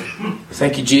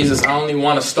 Thank you, Jesus. I only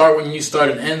want to start when you start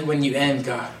and end when you end,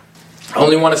 God. I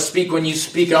only want to speak when you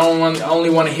speak. I only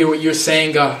want to hear what you're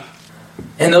saying, God.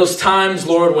 In those times,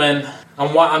 Lord, when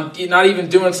I'm not even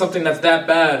doing something that's that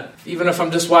bad, even if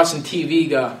I'm just watching TV,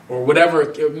 God, or whatever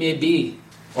it may be,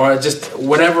 or just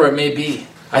whatever it may be,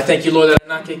 I thank you, Lord, that I'm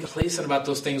not getting complacent about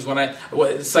those things.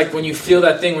 It's like when you feel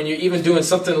that thing, when you're even doing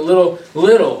something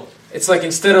little, it's like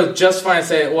instead of justifying,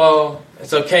 say, well,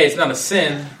 it's okay, it's not a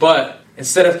sin, but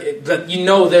instead of that,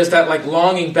 there's that like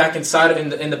longing back inside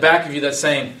in the back of you that's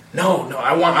saying, no,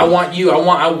 I want you,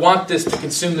 I want this to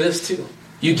consume this too.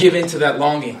 You give into that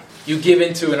longing. You give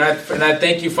into, and I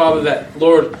thank you, Father, that,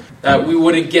 Lord, that we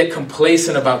wouldn't get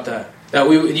complacent about that. That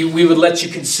we would let you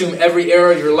consume every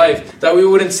area of your life. That we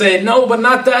wouldn't say, no, but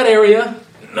not that area.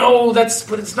 No,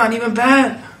 but it's not even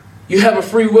bad. You have a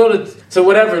free will to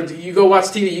whatever. You go watch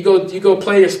TV. You go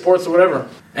play your sports or whatever.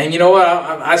 And you know what?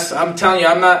 I'm telling you,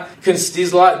 I'm not. These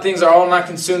things are all not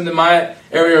consumed in my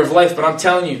area of life. But I'm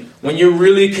telling you, when you're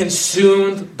really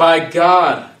consumed by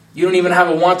God, you don't even have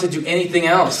a want to do anything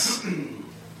else.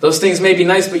 Those things may be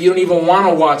nice, but you don't even want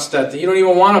to watch that. You don't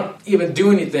even want to even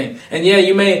do anything. And yeah,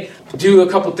 you may do a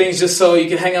couple things just so you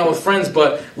can hang out with friends,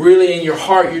 but really in your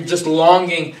heart, you're just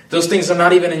longing. Those things are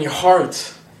not even in your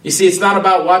heart. You see, it's not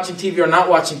about watching TV or not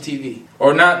watching TV,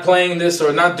 or not playing this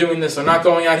or not doing this, or not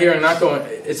going out here and not going.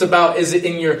 It's about, is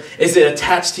it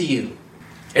attached to you?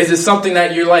 Is it something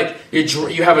that you're like,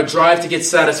 you have a drive to get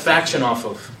satisfaction off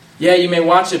of? Yeah, you may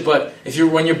watch it, but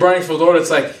when you're burning for the Lord, it's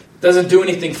like, it doesn't do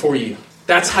anything for you.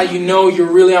 That's how you know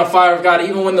you're really on fire with God.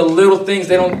 Even when the little things,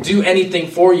 they don't do anything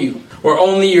for you. Or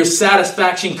only your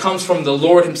satisfaction comes from the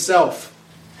Lord Himself.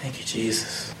 Thank you,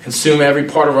 Jesus. Consume every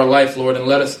part of our life, Lord, and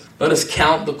let us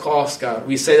count the cost, God.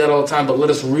 We say that all the time, but let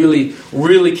us really,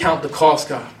 really count the cost,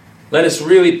 God. Let us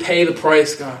really pay the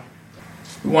price, God.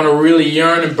 We want to really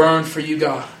yearn and burn for you,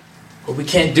 God. But we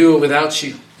can't do it without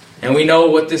you. And we know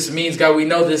what this means, God. We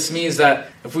know this means that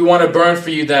if we want to burn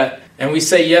for you, and we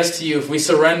say yes to you, if we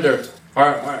surrender,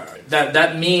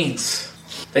 that means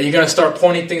that you're going to start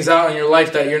pointing things out in your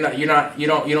life that you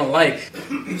don't like.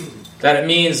 That it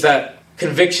means that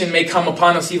conviction may come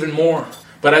upon us even more.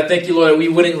 But I thank you, Lord, that we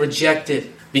wouldn't reject it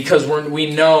because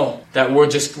we know that we're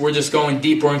just going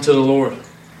deeper into the Lord.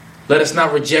 Let us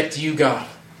not reject you, God.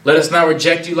 Let us not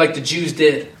reject you like the Jews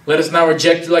did. Let us not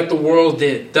reject you like the world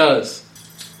does.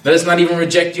 Let us not even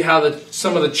reject you how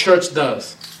some of the church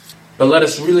does. But let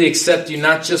us really accept you,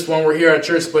 not just when we're here at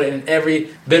church, but in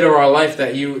every bit of our life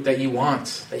that you want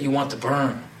to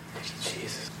burn.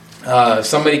 Jesus.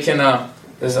 Somebody can.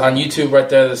 There's on YouTube right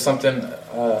there. There's something.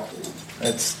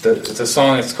 It's a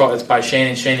song. It's by Shane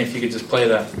and Shane. If you could just play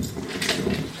that.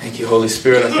 Thank you, Holy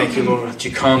Spirit. I thank you, Lord, that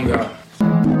you come, God.